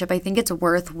relationship. I think it's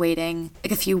worth waiting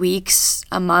a few weeks,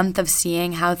 a month of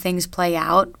seeing how things play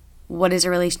out. What is a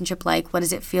relationship like? What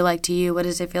does it feel like to you? What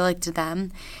does it feel like to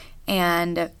them?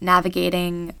 And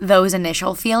navigating those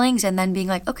initial feelings and then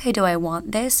being okay, do I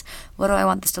want this? What do I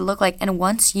want this to look like? And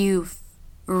once you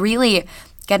really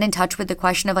get in touch with the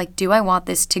question of do I want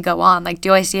this to go on?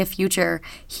 Do I see a future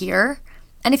here?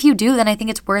 And if you do, then I think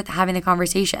it's worth having the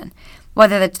conversation,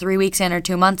 whether that's 3 weeks in or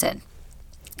 2 months in.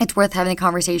 It's worth having the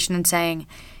conversation and saying,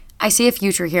 I see a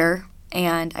future here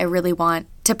and I really want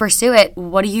to pursue it.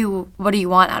 What do you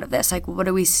want out of this? What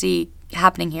do we see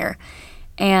happening here?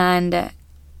 And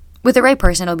with the right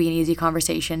person, it'll be an easy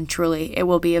conversation. Truly, it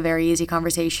will be a very easy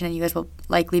conversation, and you guys will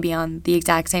likely be on the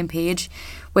exact same page,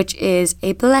 which is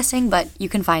a blessing, but you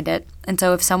can find it. And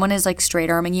so if someone is straight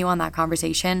arming you on that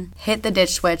conversation, hit the ditch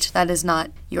switch. That is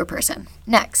not your person.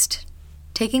 Next,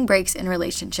 taking breaks in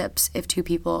relationships if two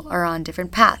people are on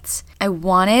different paths. I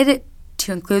wanted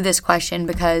to include this question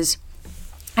because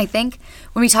I think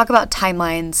when we talk about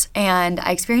timelines, and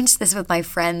I experienced this with my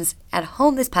friends at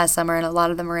home this past summer, and a lot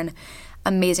of them are in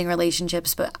amazing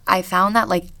relationships, but I found that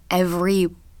every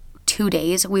 2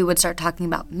 days, we would start talking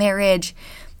about marriage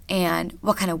and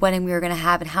what kind of wedding we were going to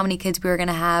have and how many kids we were going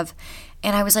to have.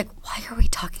 And I was like, why are we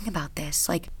talking about this?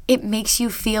 Like, it makes you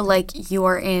feel like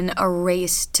you're in a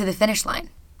race to the finish line.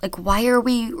 Like, why are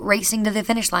we racing to the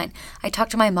finish line? I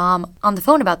talked to my mom on the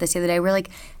phone about this the other day. We're like,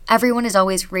 everyone is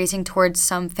always racing towards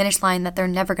some finish line that they're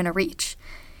never going to reach.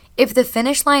 If the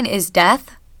finish line is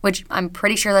death, which I'm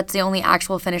pretty sure that's the only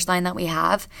actual finish line that we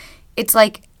have, it's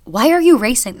like, why are you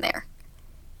racing there?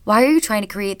 Why are you trying to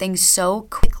create things so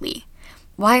quickly?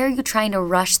 Why are you trying to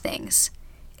rush things?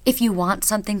 If you want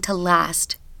something to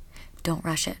last, don't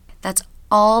rush it. That's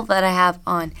all that I have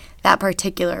on that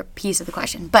particular piece of the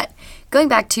question. But going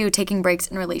back to taking breaks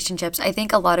in relationships, I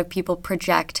think a lot of people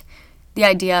project the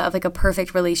idea of like a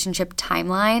perfect relationship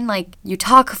timeline. Like, you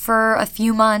talk for a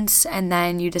few months and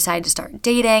then you decide to start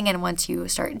dating. And once you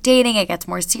start dating, it gets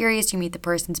more serious. You meet the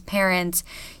person's parents.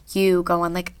 You go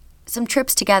on like some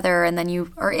trips together, and then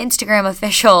you are Instagram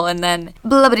official, and then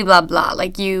blah, blah, blah, blah.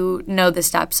 Like, you know the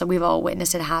steps, so we've all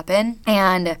witnessed it happen.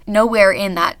 And nowhere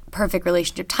in that perfect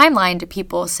relationship timeline do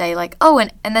people say like, oh,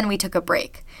 and then we took a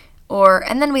break.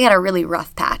 And then we had a really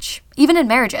rough patch. Even in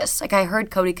marriages. Like, I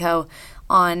heard Cody Co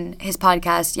on his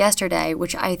podcast yesterday,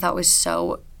 which I thought was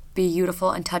so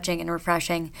beautiful and touching and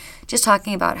refreshing, just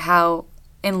talking about how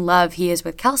in love he is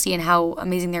with Kelsey and how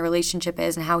amazing their relationship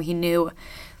is and how he knew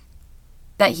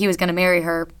that he was going to marry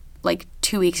her like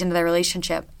 2 weeks into their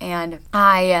relationship. And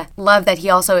I love that he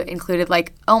also included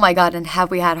like, oh my God, and have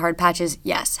we had hard patches?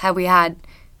 Yes. Have we had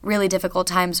really difficult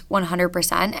times?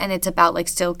 100%. And it's about like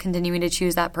still continuing to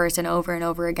choose that person over and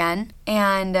over again.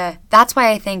 And that's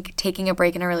why I think taking a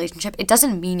break in a relationship, it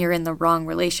doesn't mean you're in the wrong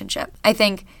relationship. I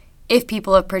think if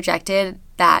people have projected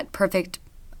that perfect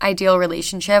ideal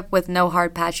relationship with no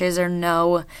hard patches or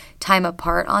no time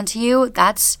apart onto you,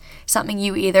 that's something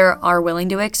you either are willing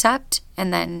to accept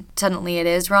and then suddenly it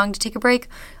is wrong to take a break,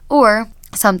 or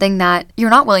something that you're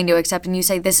not willing to accept and you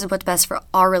say, this is what's best for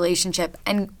our relationship.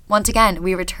 And once again,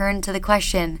 we return to the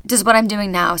question, does what I'm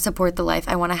doing now support the life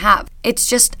I want to have? It's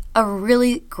just a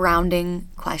really grounding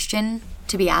question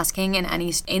to be asking in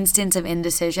any instance of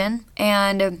indecision.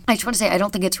 And I just want to say, I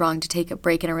don't think it's wrong to take a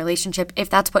break in a relationship if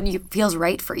that's what feels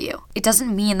right for you. It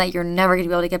doesn't mean that you're never going to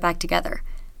be able to get back together.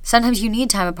 Sometimes you need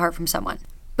time apart from someone.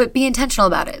 But be intentional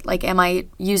about it. Like, am I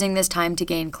using this time to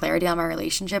gain clarity on my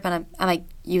relationship? And am I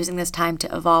using this time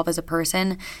to evolve as a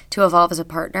person, to evolve as a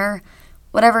partner?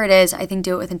 Whatever it is, I think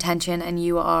do it with intention and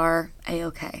you are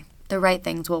A-okay. The right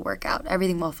things will work out.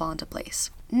 Everything will fall into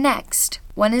place. Next,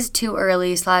 when is too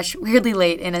early / weirdly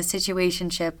late in a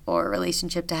situationship or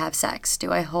relationship to have sex?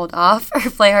 Do I hold off or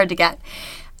play hard to get?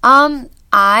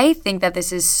 I think that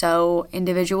this is so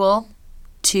individual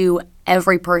to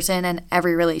every person and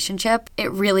every relationship.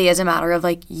 It really is a matter of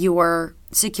like your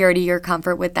security, your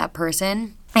comfort with that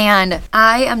person. And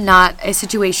I am not a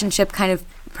situationship kind of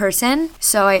person,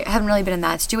 so I haven't really been in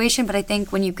that situation, but I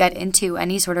think when you get into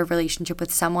any sort of relationship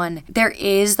with someone, there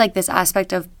is like this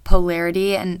aspect of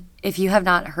polarity. And if you have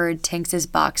not heard Tinks's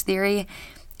box theory,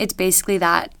 it's basically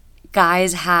that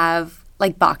guys have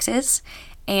like boxes,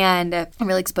 and I'm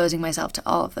really exposing myself to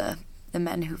all of the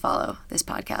men who follow this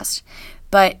podcast,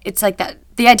 but it's like that,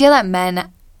 the idea that men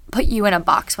put you in a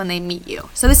box when they meet you.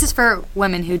 So this is for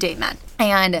women who date men,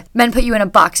 and men put you in a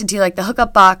box into like the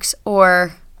hookup box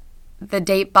or the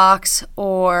date box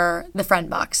or the friend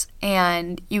box.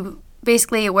 And you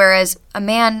basically, whereas a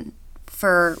man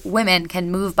for women can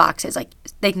move boxes, like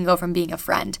they can go from being a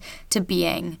friend to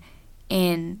being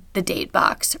in the date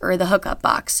box or the hookup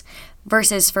box.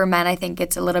 Versus for men, I think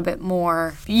it's a little bit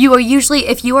more, you are usually,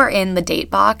 if you are in the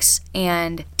date box,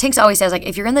 and Tinks always says like,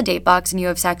 if you're in the date box and you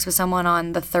have sex with someone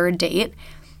on the third date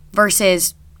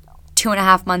versus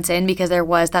 2.5 months in, because there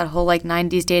was that whole like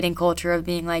 90s dating culture of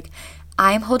being like,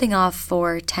 I'm holding off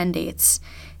for 10 dates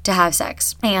to have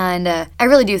sex. And I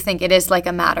really do think it is like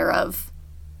a matter of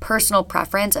personal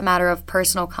preference, a matter of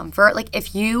personal comfort. Like,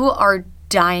 if you are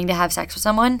dying to have sex with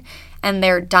someone and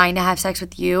they're dying to have sex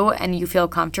with you and you feel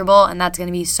comfortable and that's going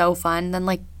to be so fun, then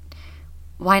like,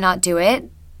 why not do it?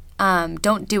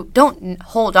 Don't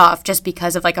hold off just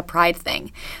because of like a pride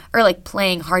thing or like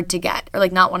playing hard to get or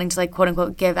like not wanting to like quote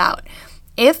unquote give out.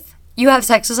 If you have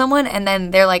sex with someone and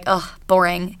then they're like, oh,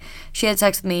 boring, she had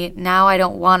sex with me, now I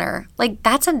don't want her. Like,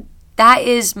 that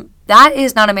is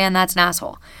not a man, that's an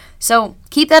asshole. So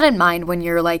keep that in mind when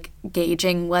you're like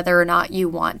gauging whether or not you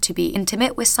want to be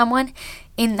intimate with someone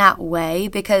in that way,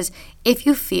 because if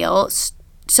you feel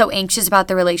so anxious about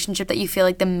the relationship that you feel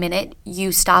like the minute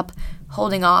you stop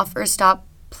holding off or stop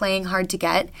playing hard to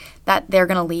get that they're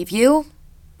going to leave you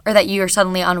or that you are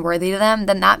suddenly unworthy to them,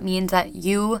 then that means that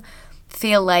you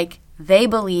feel like they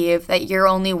believe that your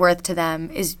only worth to them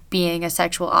is being a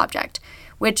sexual object,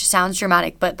 which sounds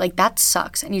dramatic, but like that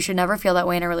sucks. And you should never feel that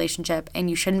way in a relationship, and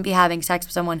you shouldn't be having sex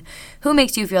with someone who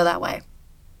makes you feel that way,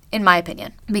 in my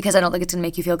opinion, because I don't think it's gonna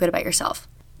make you feel good about yourself.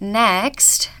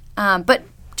 Next, but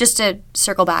just to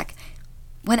circle back,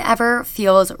 whenever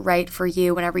feels right for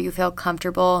you, whenever you feel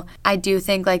comfortable, I do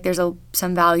think like there's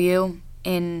some value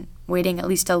in waiting at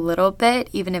least a little bit,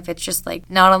 even if it's just like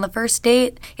not on the first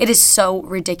date. It is so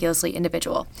ridiculously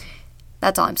individual.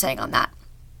 That's all I'm saying on that.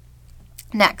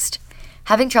 Next,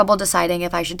 having trouble deciding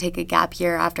if I should take a gap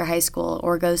year after high school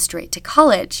or go straight to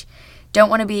college. Don't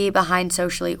want to be behind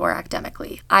socially or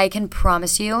academically. I can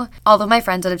promise you, all of my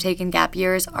friends that have taken gap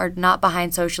years are not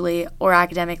behind socially or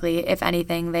academically. If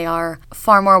anything, they are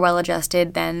far more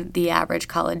well-adjusted than the average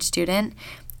college student.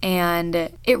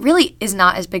 And it really is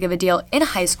not as big of a deal. In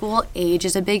high school, age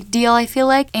is a big deal, I feel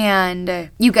like. And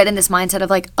you get in this mindset of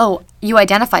like, oh, you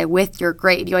identify with your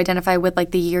grade. You identify with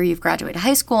like the year you've graduated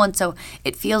high school. And so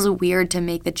it feels weird to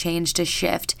make the change to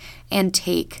shift and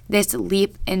take this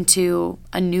leap into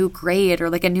a new grade or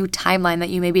like a new timeline that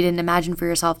you maybe didn't imagine for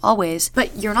yourself always.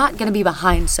 But you're not going to be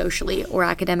behind socially or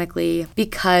academically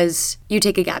because you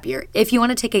take a gap year. If you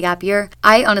want to take a gap year,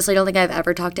 I honestly don't think I've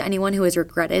ever talked to anyone who has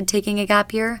regretted taking a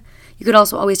gap year. You could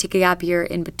also always take a gap year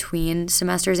in between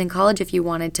semesters in college if you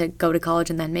wanted to go to college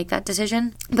and then make that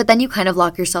decision. But then you kind of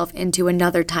lock yourself into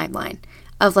another timeline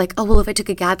of like, oh, well, if I took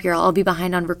a gap year, I'll be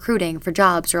behind on recruiting for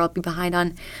jobs, or I'll be behind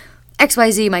on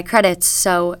XYZ, my credits.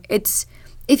 So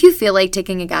if you feel like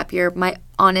taking a gap year, my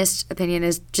honest opinion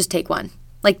is just take one.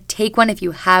 Like take one if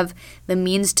you have the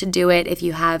means to do it, if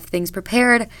you have things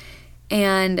prepared,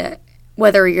 and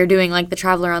whether you're doing like the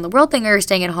travel around the world thing or you're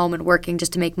staying at home and working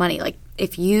just to make money. Like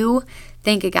if you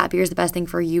think a gap year is the best thing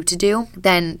for you to do,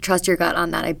 then trust your gut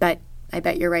on that. I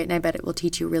bet you're right, and I bet it will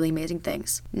teach you really amazing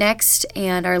things. Next,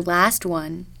 and our last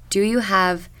one, do you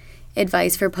have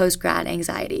advice for post-grad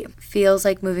anxiety? Feels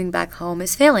like moving back home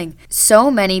is failing.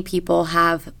 So many people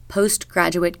have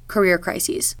postgraduate career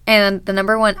crises. And the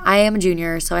number one, I am a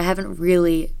junior, so I haven't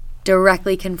really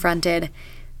directly confronted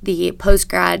the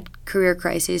post-grad career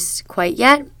crisis quite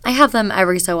yet. I have them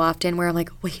every so often where I'm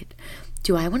like, wait,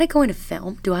 do I want to go into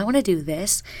film? Do I want to do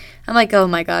this? I'm like, oh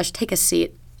my gosh, take a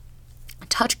seat.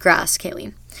 Touch grass,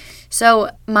 Cailin.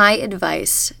 So my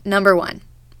advice, number one,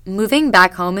 moving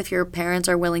back home if your parents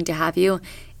are willing to have you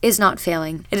is not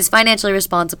failing. It is financially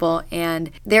responsible,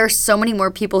 and there are so many more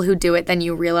people who do it than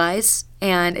you realize.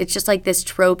 And it's just like this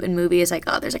trope in movies like,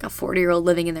 oh, there's like a 40-year-old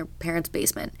living in their parents'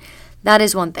 basement. That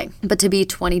is one thing. But to be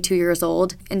 22 years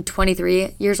old and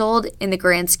 23 years old in the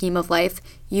grand scheme of life,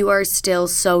 you are still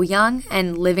so young,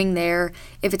 and living there,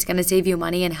 if it's going to save you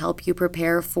money and help you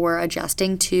prepare for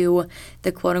adjusting to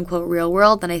the quote-unquote real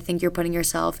world, then I think you're putting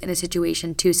yourself in a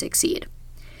situation to succeed.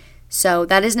 So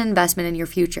that is an investment in your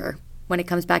future when it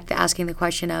comes back to asking the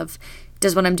question of,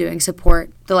 does what I'm doing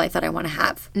support the life that I want to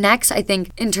have? Next, I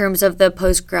think in terms of the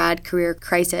post-grad career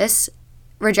crisis,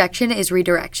 rejection is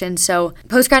redirection. So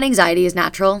post-grad anxiety is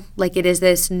natural. Like it is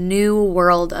this new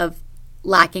world of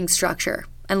lacking structure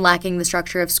and lacking the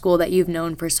structure of school that you've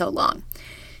known for so long.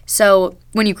 So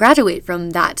when you graduate from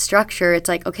that structure, it's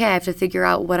like, okay, I have to figure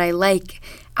out what I like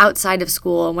outside of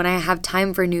school, and when I have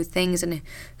time for new things and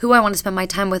who I want to spend my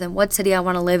time with and what city I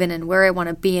want to live in and where I want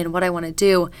to be and what I want to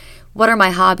do. What are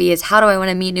my hobbies? How do I want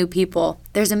to meet new people?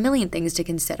 There's a million things to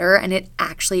consider, and it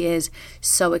actually is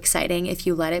so exciting if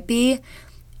you let it be.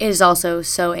 It is also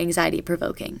so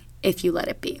anxiety-provoking if you let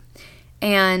it be.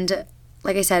 And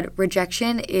like I said,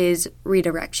 rejection is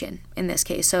redirection in this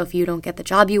case. So if you don't get the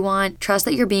job you want, trust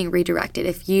that you're being redirected.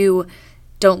 If you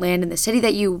don't land in the city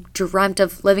that you dreamt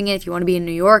of living in, if you want to be in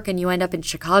New York and you end up in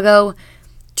Chicago,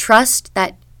 trust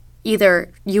that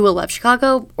either you will love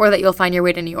Chicago or that you'll find your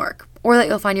way to New York, or that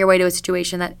you'll find your way to a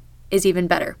situation that is even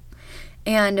better.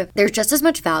 And there's just as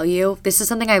much value. This is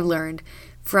something I've learned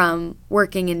from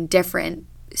working in different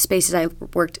spaces. I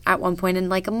worked at one point in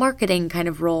like a marketing kind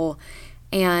of role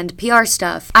and PR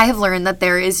stuff. I have learned that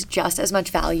there is just as much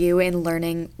value in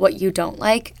learning what you don't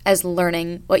like as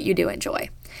learning what you do enjoy.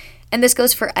 And this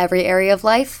goes for every area of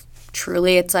life.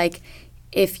 Truly, it's like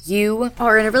if you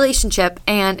are in a relationship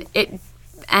and it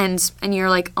ends and you're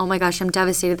like, oh my gosh, I'm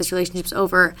devastated, this relationship's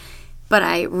over, but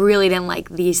I really didn't like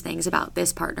these things about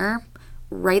this partner,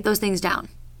 write those things down.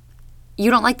 You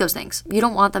don't like those things. You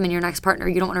don't want them in your next partner.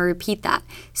 You don't want to repeat that.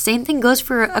 Same thing goes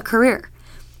for a career.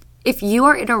 If you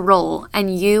are in a role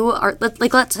and you are,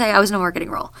 like let's say I was in a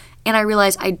marketing role and I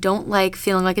realized I don't like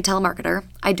feeling like a telemarketer.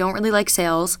 I don't really like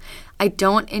sales. I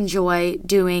don't enjoy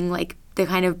doing like the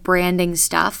kind of branding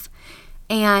stuff.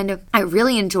 And I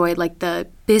really enjoyed like the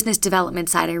business development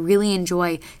side. I really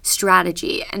enjoy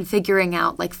strategy and figuring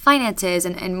out like finances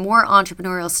and more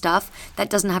entrepreneurial stuff that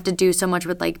doesn't have to do so much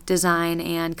with like design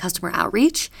and customer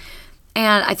outreach.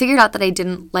 And I figured out that I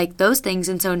didn't like those things.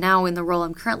 And so now in the role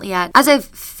I'm currently at, as I've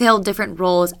filled different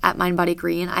roles at Mind Body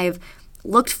Green, I've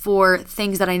looked for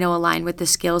things that I know align with the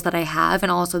skills that I have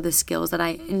and also the skills that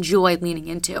I enjoy leaning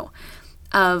into,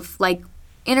 of like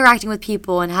interacting with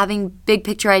people and having big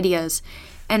picture ideas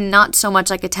and not so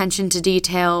much like attention to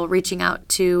detail, reaching out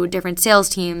to different sales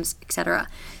teams, etc.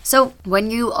 So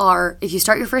if you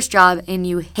start your first job and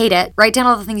you hate it, write down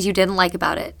all the things you didn't like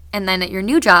about it. And then at your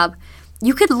new job,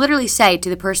 you could literally say to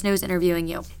the person who's interviewing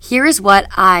you, here is what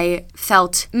I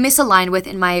felt misaligned with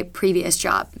in my previous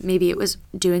job. Maybe it was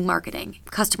doing marketing,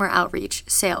 customer outreach,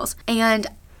 sales. And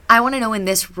I want to know in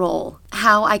this role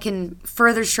how I can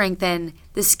further strengthen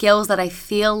the skills that I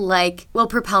feel like will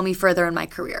propel me further in my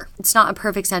career. It's not a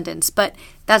perfect sentence, but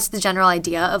that's the general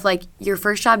idea of like your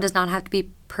first job does not have to be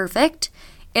perfect.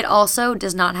 It also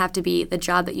does not have to be the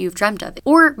job that you've dreamt of.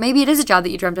 Or maybe it is a job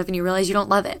that you dreamt of and you realize you don't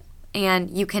love it.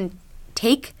 And you can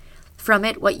take from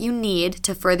it what you need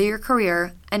to further your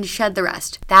career and shed the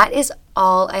rest. That is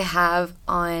all I have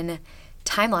on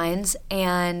timelines,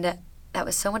 and that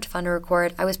was so much fun to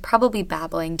record. I was probably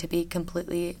babbling, to be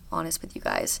completely honest with you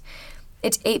guys.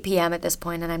 It's 8 p.m. at this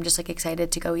point, and I'm just like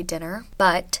excited to go eat dinner.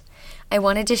 But I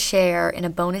wanted to share in a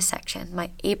bonus section my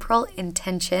April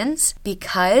intentions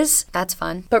because that's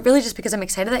fun, but really just because I'm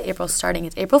excited that April's starting.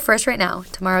 It's April 1st right now.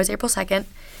 Tomorrow is April 2nd.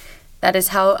 That is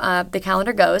how the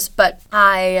calendar goes. But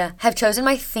I have chosen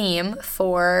my theme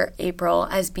for April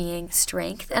as being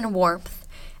strength and warmth,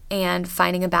 and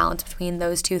finding a balance between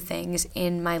those two things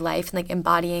in my life and like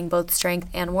embodying both strength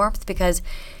and warmth, because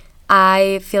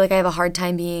I feel like I have a hard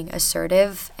time being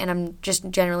assertive, and I'm just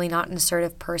generally not an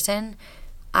assertive person.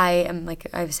 I am, like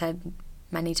I've said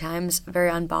many times, a very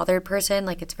unbothered person.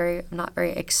 Like I'm not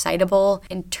very excitable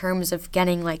in terms of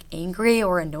getting like angry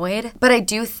or annoyed. But I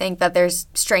do think that there's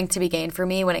strength to be gained for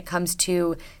me when it comes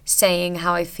to saying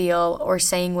how I feel or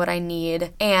saying what I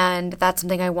need. And that's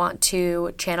something I want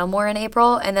to channel more in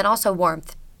April. And then also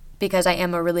warmth, because I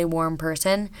am a really warm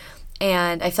person.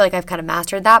 And I feel like I've kind of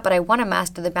mastered that, but I want to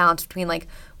master the balance between like,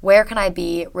 where can I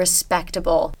be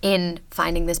respectable in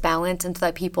finding this balance, and so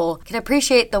that people can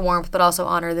appreciate the warmth, but also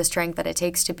honor the strength that it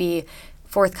takes to be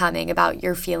forthcoming about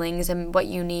your feelings and what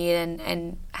you need,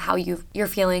 and how your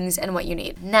feelings and what you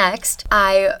need. Next,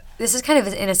 this is kind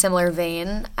of in a similar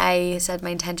vein. I said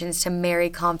my intention is to marry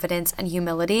confidence and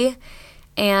humility.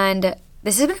 And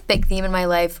this has been a big theme in my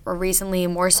life recently,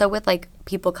 more so with like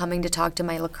people coming to talk to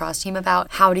my lacrosse team about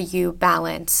how do you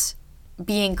balance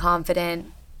being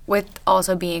confident with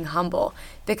also being humble,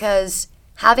 because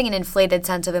having an inflated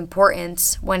sense of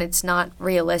importance when it's not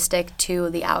realistic to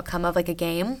the outcome of like a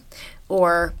game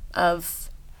or of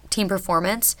team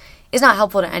performance is not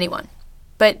helpful to anyone.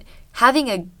 But having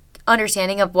a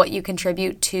understanding of what you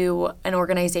contribute to an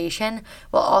organization,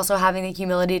 while also having the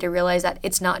humility to realize that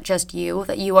it's not just you,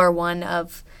 that you are one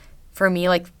of, for me,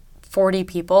 like 40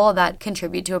 people that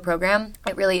contribute to a program,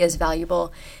 it really is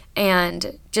valuable.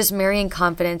 And just marrying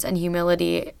confidence and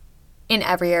humility in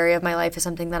every area of my life is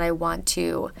something that I want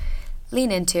to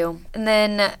lean into. And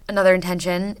then another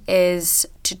intention is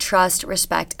to trust,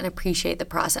 respect, and appreciate the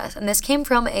process. And this came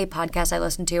from a podcast I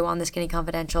listened to on the Skinny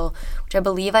Confidential, which I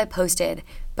believe I posted,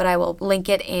 but I will link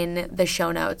it in the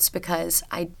show notes because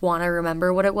I want to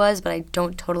remember what it was, but I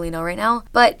don't totally know right now.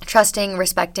 But trusting,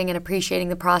 respecting, and appreciating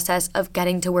the process of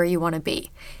getting to where you want to be.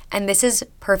 And this is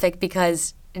perfect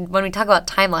because when we talk about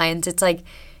timelines, it's like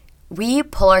we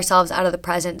pull ourselves out of the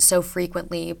present so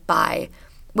frequently by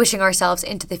wishing ourselves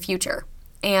into the future.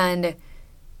 And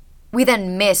we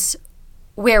then miss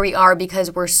where we are because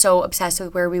we're so obsessed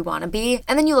with where we want to be.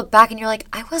 And then you look back and you're like,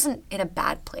 I wasn't in a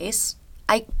bad place.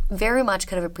 I very much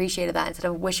could have appreciated that instead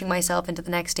of wishing myself into the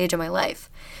next stage of my life.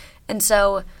 And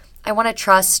so I want to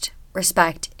trust,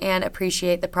 respect, and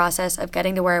appreciate the process of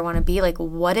getting to where I want to be. Like,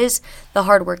 what is the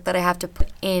hard work that I have to put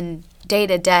in day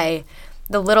to day?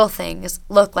 The little things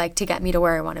look like to get me to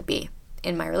where I want to be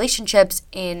in my relationships,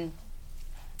 in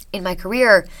my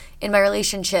career, in my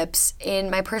relationships, in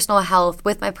my personal health,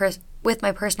 with my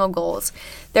personal goals.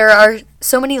 There are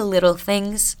so many little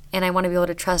things, and I want to be able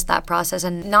to trust that process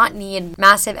and not need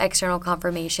massive external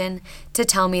confirmation to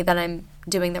tell me that I'm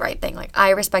doing the right thing. Like, I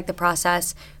respect the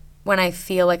process when I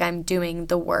feel like I'm doing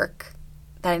the work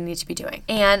that I need to be doing.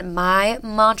 And my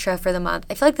mantra for the month,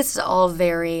 I feel like this is all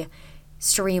very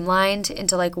streamlined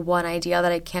into like one idea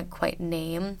that I can't quite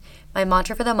name. My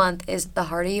mantra for the month is the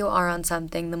harder you are on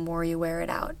something, the more you wear it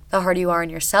out. The harder you are on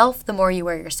yourself, the more you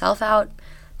wear yourself out.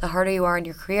 The harder you are in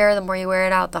your career, the more you wear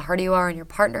it out. The harder you are on your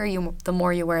partner, the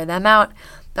more you wear them out.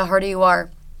 The harder you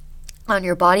are on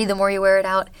your body, the more you wear it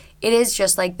out. It is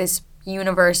just like this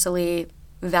universally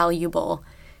valuable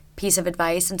piece of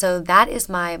advice. And so that is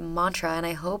my mantra. And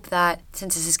I hope that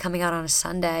since this is coming out on a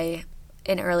Sunday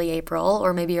in early April,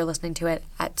 or maybe you're listening to it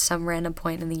at some random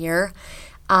point in the year,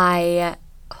 I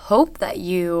hope that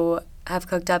you have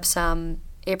cooked up some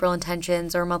April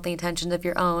intentions or monthly intentions of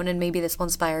your own, and maybe this will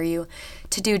inspire you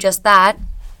to do just that.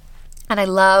 And I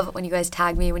love when you guys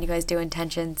tag me, when you guys do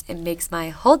intentions. It makes my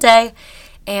whole day.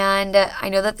 And I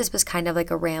know that this was kind of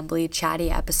like a rambly, chatty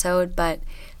episode, but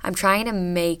I'm trying to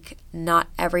make not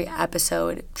every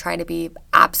episode try to be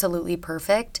absolutely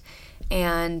perfect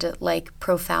and like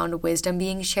profound wisdom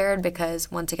being shared,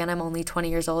 because once again, I'm only 20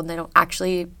 years old and I don't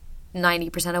actually,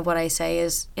 90% of what I say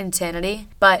is insanity.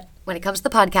 But when it comes to the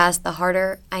podcast, the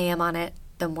harder I am on it,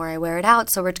 the more I wear it out.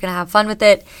 So we're just going to have fun with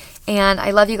it. And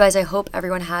I love you guys. I hope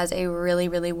everyone has a really,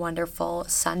 really wonderful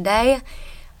Sunday.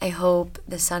 I hope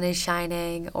the sun is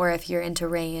shining, or if you're into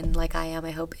rain like I am,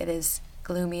 I hope it is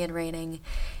gloomy and raining.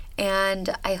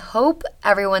 And I hope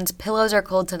everyone's pillows are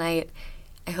cold tonight.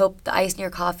 I hope the ice in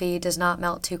your coffee does not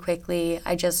melt too quickly.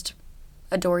 I just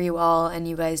adore you all, and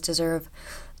you guys deserve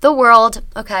the world.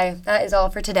 Okay, that is all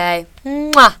for today.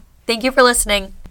 Mwah! Thank you for listening.